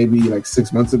like maybe like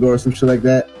 6 months ago or some shit like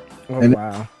that. Oh, and,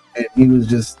 wow. And he was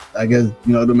just, I guess,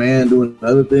 the man doing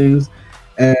other things,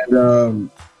 and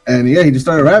yeah, he just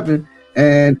started rapping.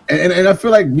 And I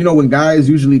feel like when guys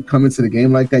usually come into the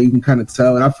game like that, you can kind of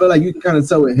tell. And I feel like you can kind of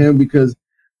tell with him because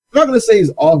I'm not gonna say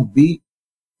he's off beat,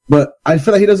 but I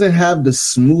feel like he doesn't have the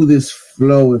smoothest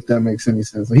flow, if that makes any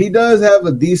sense. He does have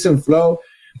a decent flow,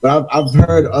 but I've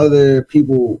heard other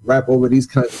people rap over these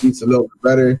kinds of beats a little bit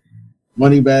better.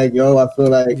 Moneybagg Yo, I feel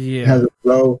like has a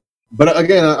flow. But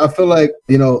again, I feel like,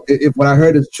 you know, if what I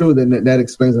heard is true, then that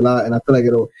explains a lot. And I feel like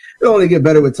it'll only get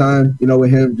better with time, you know,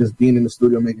 with him just being in the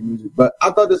studio making music. But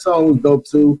I thought this song was dope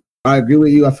too. I agree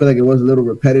with you. I feel like it was a little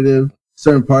repetitive.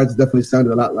 Certain parts definitely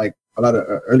sounded a lot like a lot of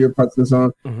earlier parts of the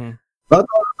song. Mm-hmm. But I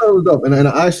thought it was dope. And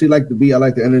I actually like the beat. I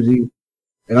like the energy.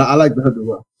 And I like the hook as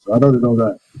well. So I thought it was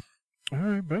that. All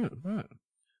right, bet.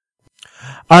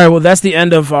 All right, well, that's the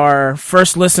end of our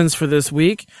first listens for this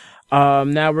week.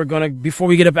 Now we're going to, before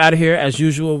we get up out of here, as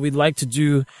usual, we'd like to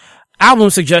do album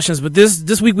suggestions, but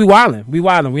this week we wildin'.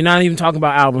 We're not even talking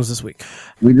about albums this week.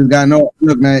 We just got no,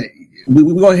 look, man, we're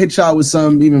going to hit y'all with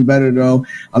something even better, though.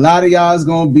 A lot of y'all is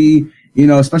going to be, you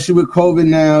know, especially with COVID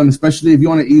now, and especially if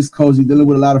you're on the East Coast, you're dealing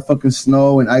with a lot of fucking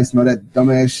snow and ice and all that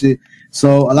dumbass shit.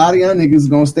 So a lot of y'all niggas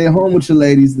going to stay home with your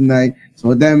ladies tonight. So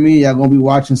what that means, y'all going to be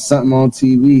watching something on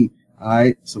TV. All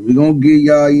right. So we're going to give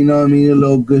y'all, you know what I mean, a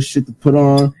little good shit to put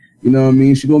on. You know what I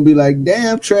mean? She's going to be like,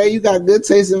 damn, Trey, you got good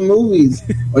taste in movies.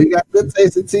 Or you got good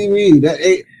taste in TV. That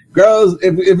ain't, girls,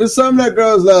 if it's something that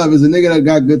girls love, is a nigga that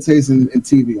got good taste in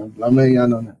TV. I'm letting y'all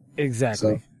know that.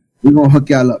 Exactly. So we're going to hook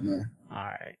y'all up, man. All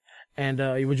right. And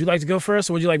would you like to go first,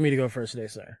 or would you like me to go first today,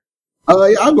 sir?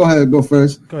 Yeah, I'll go ahead and go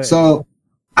first. Go ahead. So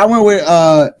I went with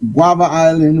Guava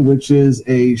Island, which is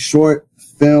a short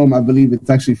film. I believe it's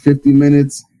actually 50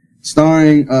 minutes,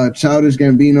 starring Childish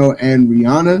Gambino and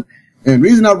Rihanna. And the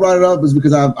reason I brought it up is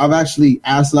because I've actually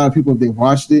asked a lot of people if they've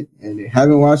watched it, and they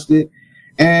haven't watched it.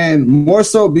 And more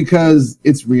so because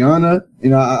it's Rihanna.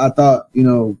 You know, I thought, you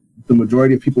know, the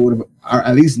majority of people would have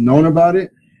at least known about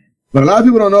it. But a lot of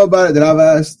people don't know about it that I've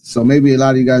asked. So maybe a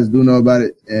lot of you guys do know about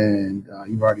it, and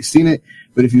you've already seen it.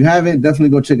 But if you haven't, definitely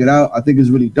go check it out. I think it's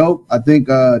really dope. I think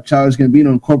Childish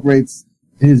Gambino incorporates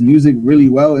his music really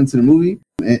well into the movie.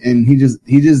 And he just,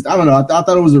 I don't know. I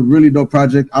thought it was a really dope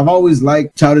project. I've always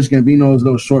liked Childish Gambino's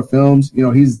little short films. You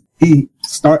know,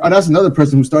 that's another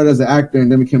person who started as an actor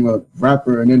and then became a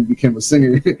rapper and then became a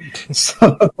singer.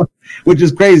 So, which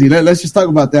is crazy. Let's just talk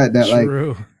about that.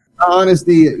 True. Like,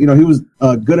 honesty, you know, he was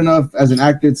good enough as an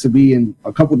actor to be in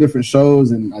a couple different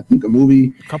shows and I think a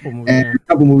couple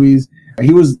movies.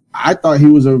 I thought he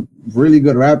was a really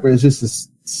good rapper. It's just the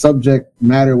subject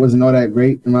matter wasn't all that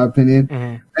great in my opinion.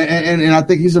 Mm-hmm. And I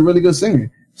think he's a really good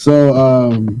singer.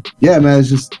 So, yeah, man, it's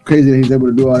just crazy that he's able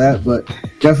to do all that, but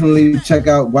definitely check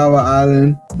out Guava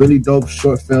Island. Really dope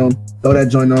short film. Throw that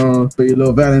joint on for your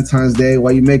little Valentine's Day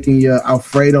while you're making your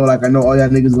Alfredo, like I know all y'all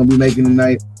niggas gonna be making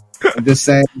tonight. I'm just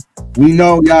saying, we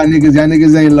know y'all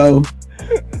niggas ain't low.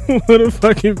 What a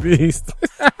fucking beast.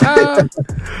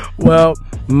 Well,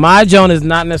 my joint is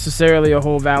not necessarily a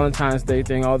whole Valentine's Day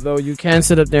thing, although you can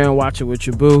sit up there and watch it with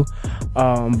your boo.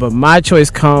 But my choice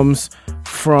comes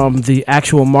from the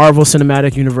actual Marvel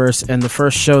Cinematic Universe and the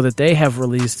first show that they have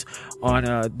released on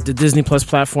the Disney Plus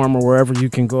platform or wherever you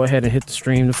can go ahead and hit the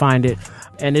stream to find it.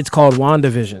 And it's called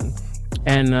WandaVision.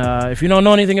 And if you don't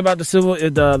know anything about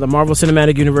the Marvel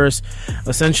Cinematic Universe,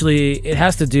 essentially it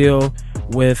has to deal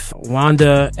with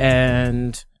Wanda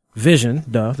and Vision,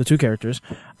 the two characters,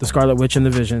 the Scarlet Witch and the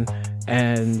Vision,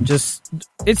 and just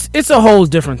it's a whole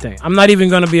different thing. I'm not even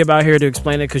going to be about here to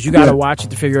explain it because you got to watch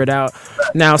it to figure it out.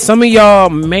 Now, some of y'all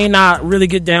may not really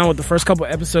get down with the first couple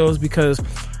episodes because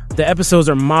the episodes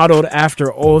are modeled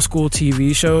after old school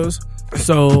TV shows.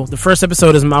 So the first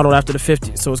episode is modeled after the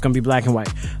 50s, so it's going to be black and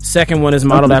white. Second one is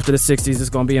modeled after the 60s, it's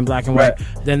going to be in black and white.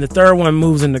 Then the third one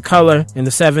moves into color in the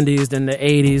 70s, then the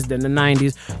 80s, then the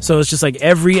 90s. So it's just like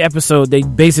every episode, they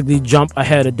basically jump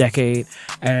ahead a decade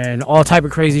and all type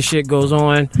of crazy shit goes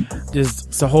on.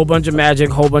 It's a whole bunch of magic,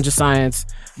 whole bunch of science.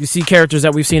 You see characters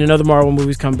that we've seen in other Marvel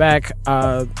movies come back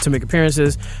to make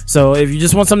appearances. So if you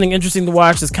just want something interesting to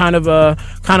watch, it's kind of a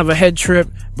head trip,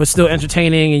 but still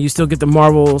entertaining, and you still get the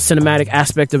Marvel cinematic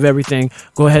aspect of everything.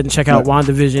 Go ahead and check out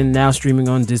WandaVision, now streaming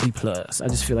on Disney Plus. I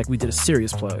just feel like we did a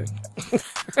serious plug.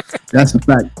 That's a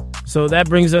fact. So that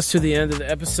brings us to the end of the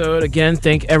episode. Again,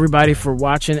 thank everybody for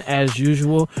watching as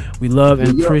usual. We love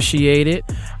and appreciate it.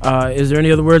 Is there any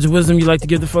other words of wisdom you'd like to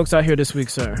give the folks out here this week,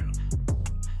 sir?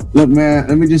 Look, man,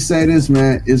 let me just say this,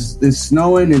 man. It's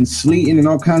snowing and sleeting and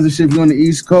all kinds of shit if you're on the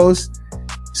East Coast.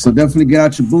 So definitely get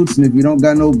out your boots. And if you don't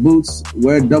got no boots,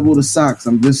 wear double the socks.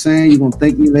 I'm just saying, you're going to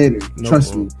thank me later.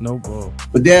 Trust me. No bull.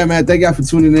 But yeah, man, thank y'all for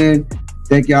tuning in.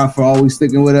 Thank y'all for always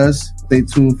sticking with us. Stay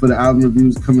tuned for the album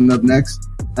reviews coming up next.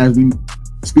 As we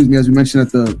mentioned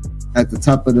at the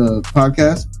top of the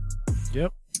podcast.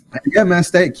 Yep. Yeah, man,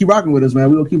 keep rocking with us,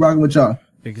 man. We'll keep rocking with y'all.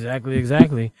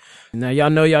 Exactly. Now, y'all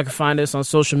know y'all can find us on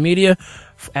social media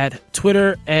at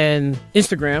Twitter and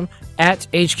Instagram at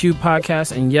HQ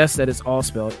Podcast. And yes, that is all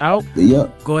spelled out.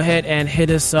 Yep. Go ahead and hit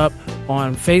us up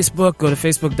on Facebook. Go to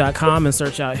facebook.com and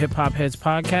search out Hip Hop Heads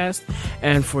Podcast.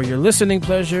 And for your listening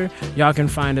pleasure, y'all can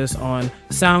find us on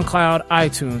SoundCloud,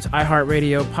 iTunes,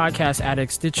 iHeartRadio, Podcast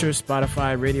Addict, Stitcher,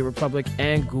 Spotify, Radio Republic,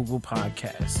 and Google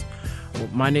Podcasts. Well,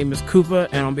 my name is Koopa,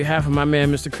 and on behalf of my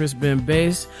man, Mr. Chris Ben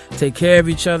Bass, take care of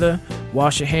each other,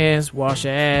 wash your hands, wash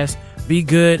your ass, be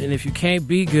good, and if you can't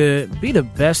be good, be the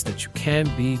best that you can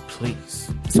be,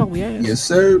 please. That's all we ask. Yes,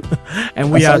 sir.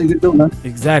 And we That's out. all you can do, man.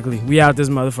 Exactly. We out this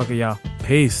motherfucker, y'all.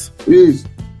 Peace. Peace.